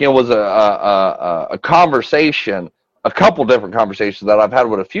this, like, it was a conversation a couple different conversations that I've had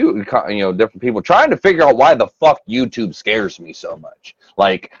with a few, different people trying to figure out why the fuck YouTube scares me so much.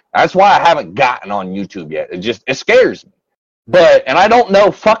 Like, that's why I haven't gotten on YouTube yet. It scares me. And I don't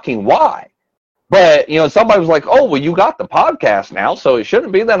know fucking why. But, somebody was like, oh, well, you got the podcast now, so it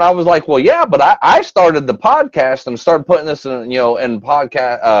shouldn't be. Then I was like, well, yeah, but I started the podcast and started putting this in, in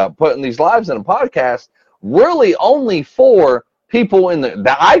podcast, putting these lives in a podcast, really only for people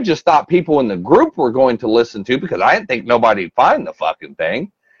that I just thought people in the group were going to listen to, because I didn't think nobody'd find the fucking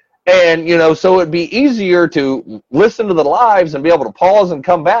thing. And, so it'd be easier to listen to the lives and be able to pause and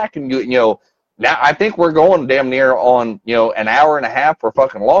come back and, now I think we're going damn near on, an hour and a half or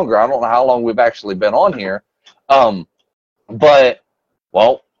fucking longer. I don't know how long we've actually been on here. But,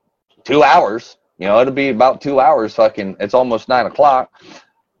 well, 2 hours, it'll be about 2 hours fucking, it's almost 9 o'clock.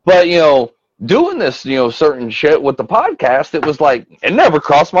 But, doing this, certain shit with the podcast, it was like, it never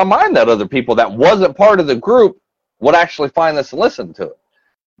crossed my mind that other people that wasn't part of the group would actually find this and listen to it.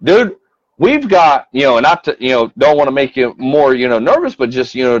 Dude, we've got, not to, don't want to make you more, nervous, but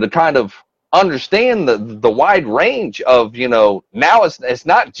just, to kind of understand the wide range of, now it's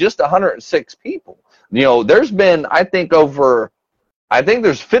not just 106 people. There's been, I think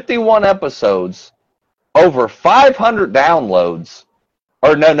there's 51 episodes, over 500 downloads,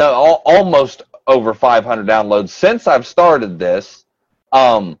 or almost over 500 downloads since I've started this.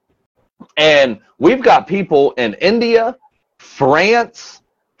 And we've got people in India, France,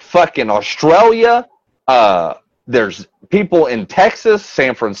 fucking Australia. There's people in Texas,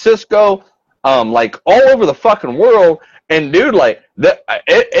 San Francisco, like all over the fucking world. And dude, like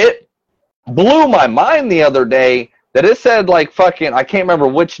it blew my mind the other day that it said like fucking, I can't remember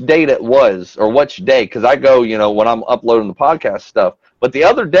which date it was or which day, because I go, when I'm uploading the podcast stuff. But the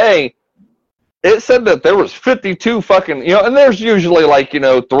other day, it said that there was 52 fucking, and there's usually like, 3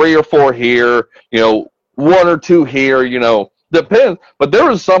 or 4 here, 1 or 2 here, depends. But there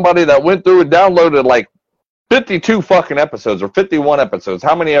was somebody that went through and downloaded like 52 fucking episodes or 51 episodes,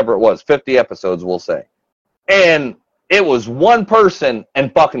 how many ever it was, 50 episodes, we'll say. And it was one person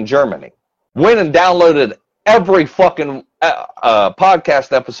in fucking Germany. Went and downloaded every fucking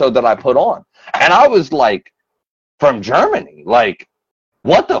podcast episode that I put on. And I was like, from Germany, like,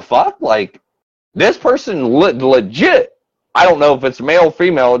 what the fuck? Like, this person legit, I don't know if it's male or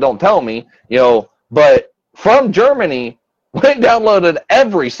female, don't tell me, but from Germany, went and downloaded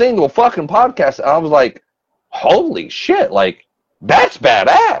every single fucking podcast. And I was like, holy shit, like, that's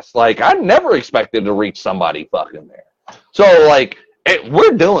badass. Like, I never expected to reach somebody fucking there. So, like,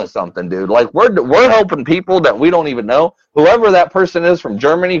 we're doing something, dude. Like, we're helping people that we don't even know. Whoever that person is from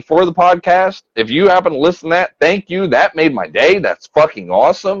Germany for the podcast, if you happen to listen to that, thank you. That made my day. That's fucking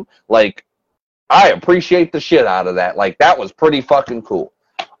awesome. Like, I appreciate the shit out of that. Like, that was pretty fucking cool.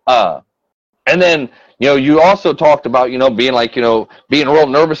 And then, you also talked about, being like, being real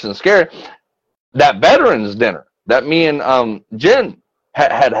nervous and scared. That veterans dinner that me and Jen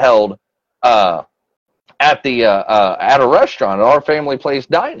had held at a restaurant at Our Family Place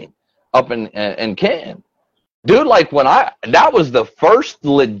Dining up in Canton. Dude, like that was the first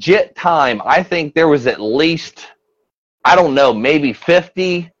legit time I think there was at least, I don't know, maybe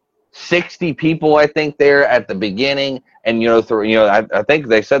 50, 60 people I think there at the beginning. And, I think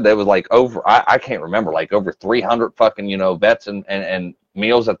they said there was like over, I can't remember, like over 300 fucking, vets and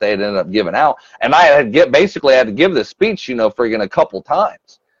meals that they had ended up giving out. And I had basically had to give this speech, friggin' a couple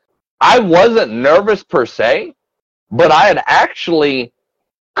times. I wasn't nervous per se, but I had actually,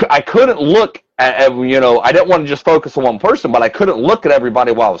 I couldn't look at, I didn't want to just focus on one person, but I couldn't look at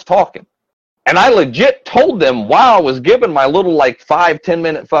everybody while I was talking. And I legit told them while I was giving my little like 5-10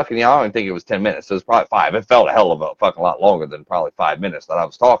 minute fucking, I don't even think it was 10 minutes. It was probably 5. It felt a hell of a fucking lot longer than probably 5 minutes that I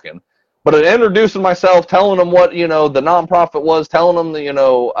was talking. But introducing myself, telling them what, the nonprofit was, telling them,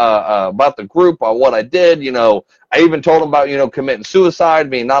 about the group, what I did, I even told them about, committing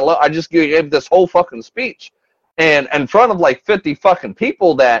suicide, being not alone. I just gave this whole fucking speech. And in front of like 50 fucking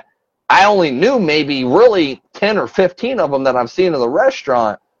people that I only knew maybe really 10 or 15 of them that I've seen in the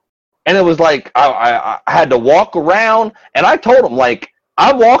restaurant. And it was like, I had to walk around, and I told them, like,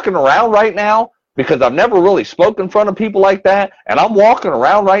 I'm walking around right now because I've never really spoken in front of people like that, and I'm walking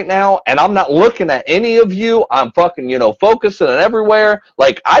around right now, and I'm not looking at any of you. I'm fucking, focusing on everywhere.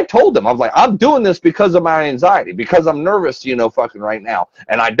 Like, I told them, I was like, I'm doing this because of my anxiety, because I'm nervous, fucking right now,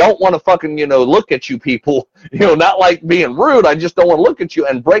 and I don't want to fucking, look at you people, not like being rude. I just don't want to look at you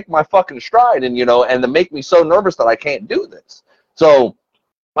and break my fucking stride and, and to make me so nervous that I can't do this. So,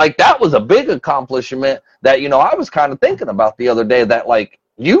 like, that was a big accomplishment that, I was kind of thinking about the other day that, like,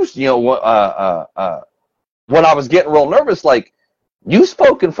 when I was getting real nervous, like, you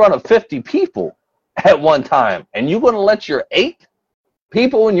spoke in front of 50 people, at one time, and you going to let your 8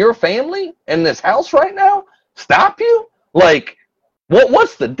 people in your family in this house right now stop you? Like,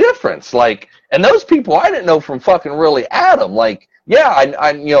 what's the difference? Like, and those people I didn't know from fucking really Adam. Like, yeah,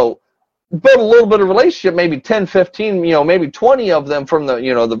 I built a little bit of relationship, maybe 10, 15, maybe 20 of them from the,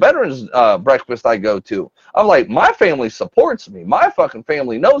 the veterans breakfast I go to. I'm like, my family supports me. My fucking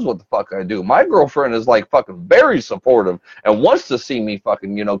family knows what the fuck I do. My girlfriend is like fucking very supportive and wants to see me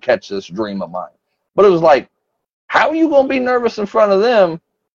fucking, catch this dream of mine. But it was like, how are you going to be nervous in front of them,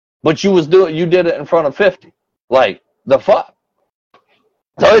 but you did it in front of 50? Like, the fuck?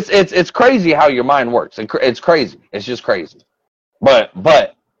 So it's crazy how your mind works. It's crazy. It's just crazy. But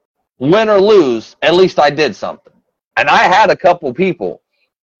win or lose, at least I did something. And I had a couple people,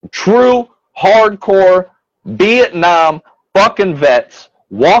 true, hardcore, Vietnam fucking vets,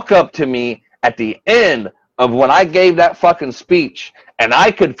 walk up to me at the end of when I gave that fucking speech, and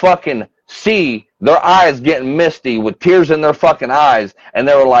I could fucking see their eyes getting misty with tears in their fucking eyes, and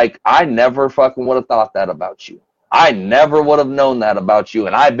they were like, I never fucking would have thought that about you. I never would have known that about you,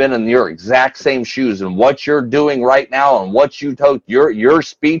 and I've been in your exact same shoes, and what you're doing right now and what you told, your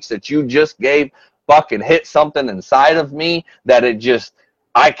speech that you just gave fucking hit something inside of me that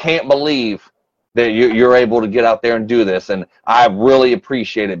I can't believe that you're able to get out there and do this, and I really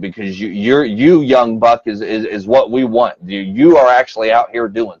appreciate it, because you young buck is what we want. You are actually out here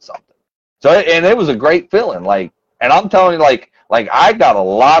doing something. So, and it was a great feeling, like, and I'm telling you, like I got a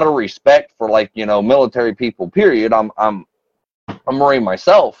lot of respect for, like, military people, period. I'm a Marine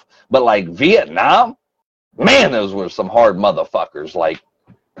myself, but like Vietnam, man, those were some hard motherfuckers. Like,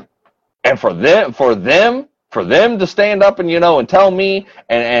 and for them to stand up and, and tell me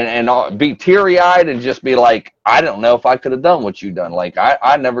and be teary-eyed and just be like, I don't know if I could have done what you done. Like,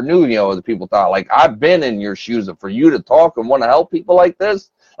 I never knew, other people thought. Like, I've been in your shoes, and for you to talk and want to help people like this,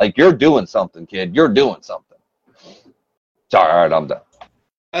 like, you're doing something, kid. You're doing something. Sorry, all right, I'm done.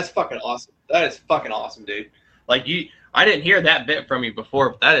 That's fucking awesome. That is fucking awesome, dude. Like, I didn't hear that bit from you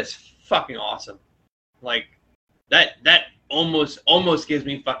before, but that is fucking awesome. Like, that almost gives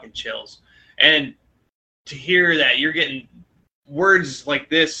me fucking chills. And to hear that you're getting words like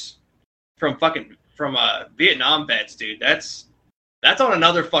this from Vietnam vets, dude, that's on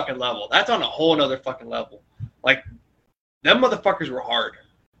another fucking level. That's on a whole another fucking level. Like, them motherfuckers were hard.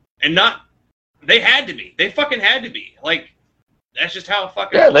 And they had to be. They fucking had to be. Like, that's just how it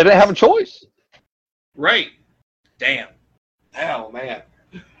fucking Yeah, they didn't have a choice. Right. Damn. Oh, man.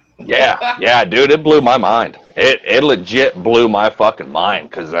 Yeah, dude, it blew my mind. It legit blew my fucking mind,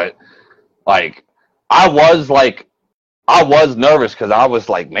 because I was nervous, because I was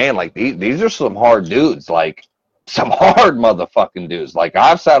like, man, like, these are some hard dudes, like, some hard motherfucking dudes. Like,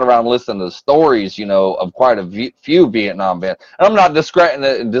 I've sat around listening to stories, of quite a few Vietnam vets. And I'm not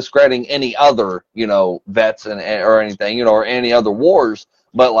discrediting any other, vets or anything, or any other wars,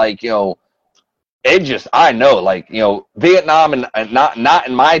 but like, I know, like, Vietnam, and not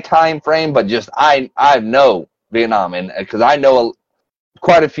in my time frame, but just I know Vietnam, and because I know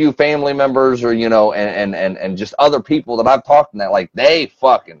quite a few family members, or and just other people that I've talked to, that, like, they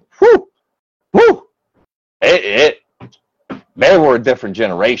fucking whoo. They were a different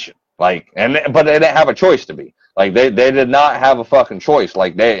generation, like, but they didn't have a choice to be. Like, they did not have a fucking choice.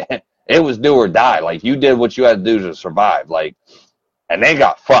 Like, it was do or die. Like, you did what you had to do to survive. Like, and they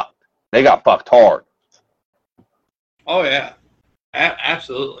got fucked. They got fucked hard. Oh yeah,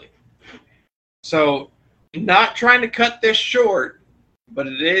 absolutely. So, not trying to cut this short, but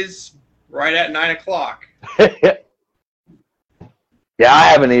it is right at 9:00. Yeah, I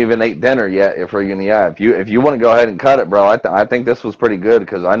haven't even ate dinner yet. If you want to go ahead and cut it, bro, I think this was pretty good,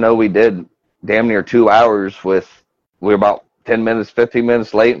 because I know we did damn near 2 hours we were about 10 minutes, 15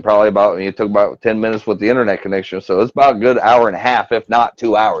 minutes late, and it took about 10 minutes with the internet connection. So it's about a good hour and a half, if not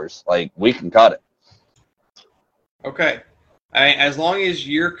 2 hours. Like, we can cut it. Okay. As long as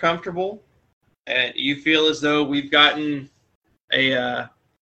you're comfortable and you feel as though we've gotten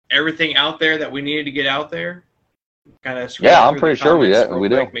everything out there that we needed to get out there. Kind of I'm pretty sure we did.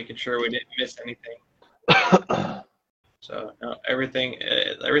 Making sure we didn't miss anything. So no, everything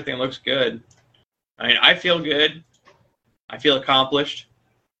looks good. I mean, I feel good. I feel accomplished.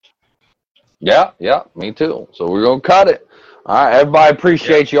 Yeah, me too. So we're gonna cut it. All right, everybody,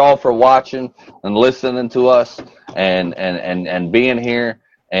 appreciate you all for watching and listening to us and being here,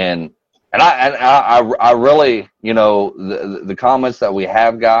 and I really, the comments that we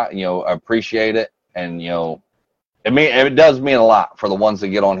have got, I appreciate it, and it does mean a lot for the ones that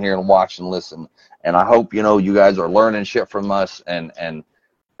get on here and watch and listen. And I hope, you guys are learning shit from us, and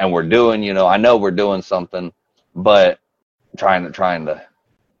we're doing, I know we're doing something, but trying to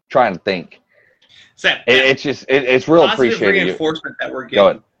think. It's just it's real appreciated. Reinforcement that we're getting. Go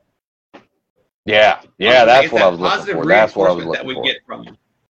ahead. Yeah, that's what I was looking for. That's what I was looking for. Get from you.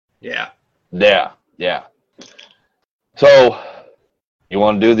 Yeah. Yeah. So, you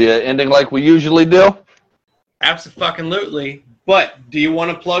want to do the ending like we usually do? Absolutely. But do you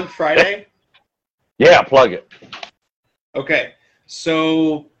want to plug Friday? Yeah, plug it. Okay.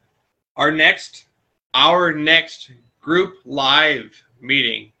 So, our next group live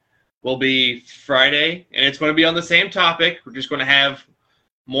meeting will be Friday, and it's going to be on the same topic. We're just going to have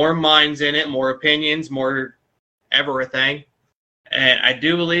more minds in it, more opinions, more everything. And I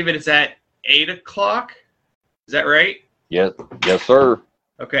do believe it is at 8 o'clock. Is that right? Yes, sir.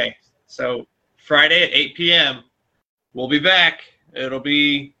 Okay, so Friday at 8 p.m. We'll be back. It'll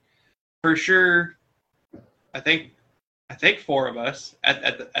be for sure. I think 4 of us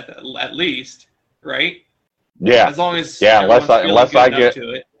at least, right? Yeah. As long as unless I get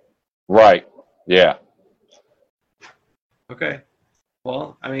to it. Right. Yeah. Okay.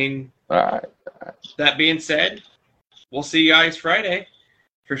 Well, I mean, all right. That being said, we'll see you guys Friday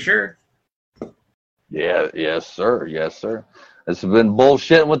for sure. Yeah. Yes, sir. This has been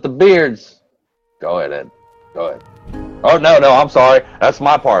Bullshitting with the Beards. Go ahead, Ed. Go ahead. Oh no, I'm sorry. That's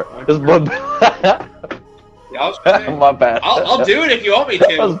my part. This is my bad. I'll do it if you want me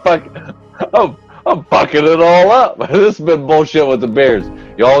to. I'm fucking it all up. This has been Bullshit with the Beards.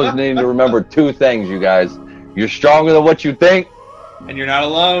 You always need to remember 2 things, you guys. You're stronger than what you think. And you're not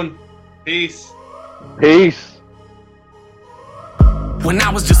alone. Peace. When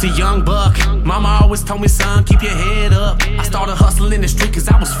I was just a young buck, mama always told me, son, keep your head up. I started hustling in the street cause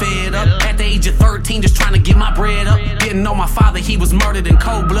I was fed up. At the age of 13, just trying to get my bread up. Didn't know my father, he was murdered in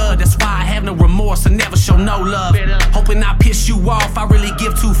cold blood. That's why I have no remorse and never show no love. Hoping I piss you off, I really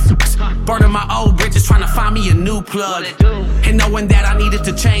give 2 fucks. Burning my old bridges, trying to find me a new plug. And knowing that I needed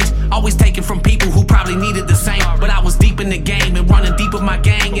to change, always taking from people who probably needed the same. But I was deep in the game and running deep with my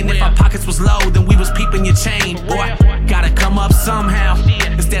gang. And if our pockets was low, then we was peeping your chain. Boy, gotta come up somehow.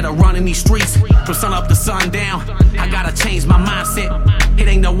 Instead of running these streets from sun up to sundown, I gotta change my mindset. It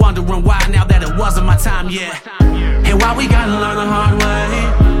ain't no wondering why now that it wasn't my time yet. And why we gotta learn the hard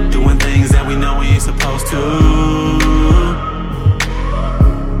way, doing things that we know we ain't supposed to.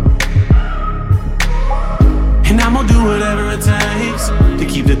 And I'm gonna do whatever it takes to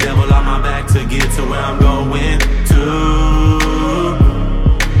keep the devil on my back to get to where I'm going to.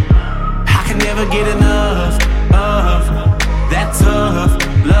 I can never get enough of that tough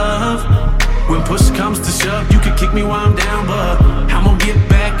love. When push comes to shove, you can kick me while I'm down, but I'm gonna get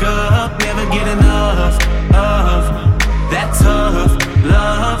back up. Never get enough of that tough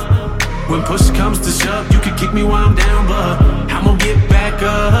love. When push comes to shove, you can kick me while I'm down, but I'm gonna get back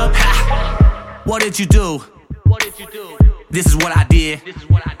up. Ha! What did you do? This is what I did.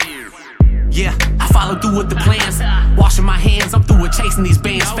 Yeah, I followed through with the plans. Washing my hands, I'm through with chasing these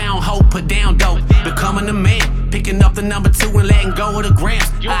bands. Found hope, put down dope, becoming a man. Picking up the number 2 and letting go of the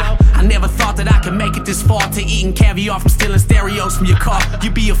grams. I never thought that I could make it this far, to eating caviar from stealing stereos from your car.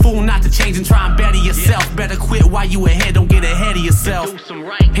 You'd be a fool not to change and try and better yourself. Better quit while you ahead, don't get ahead of yourself.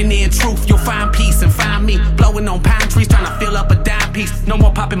 And in truth, you'll find peace and find me blowing on pine trees, trying to fill up a dime piece. No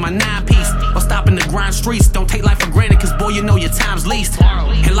more popping my 9-piece or stopping the grind streets. Don't take life for granted, cause boy, you know your time's least.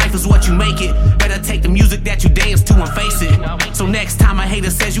 And life is what you make it. Better take the music that you dance to and face it. So next time a hater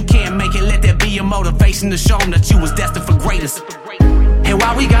says you can't make it, let that be your motivation to show them that you was destined for greatness. And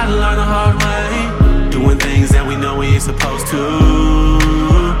why we gotta learn the hard way, doing things that we know we ain't supposed to.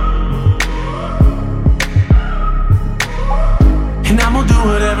 And I'm gonna do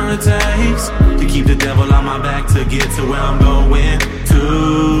whatever it takes to keep the devil on my back to get to where I'm going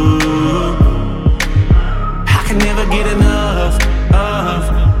to. I can never get enough of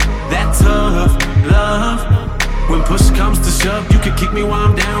that tough love. When push comes to shove, you can kick me while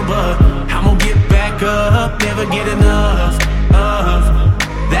I'm down, but I'm gonna get back up. Never get enough of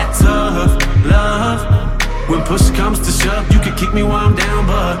that tough love. When push comes to shove, you can kick me while I'm down,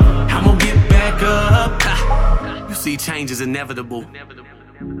 but I'm gonna get back up. You see, change is inevitable,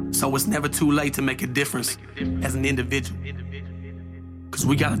 so it's never too late to make a difference as an individual. Cause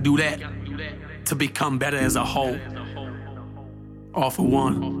we gotta do that to become better as a whole. All for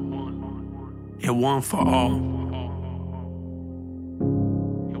one, and one for all.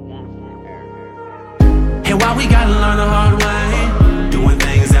 And why we gotta learn the hard way, doing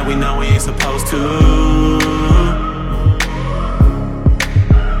things that we know we ain't supposed to.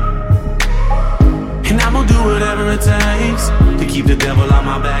 And I'm gonna do whatever it takes to keep the devil on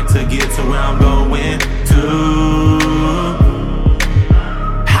my back to get to where I'm going to.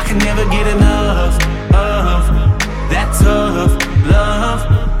 I can never get enough of that tough love.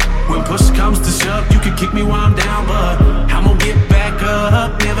 When push comes comes to shove, you can kick me while I'm down, but I'm gonna get back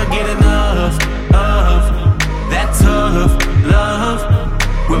up. Never get enough of that tough love.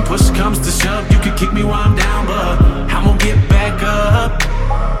 When push comes to shove, you can kick me while I'm down, but I'm gonna get back up.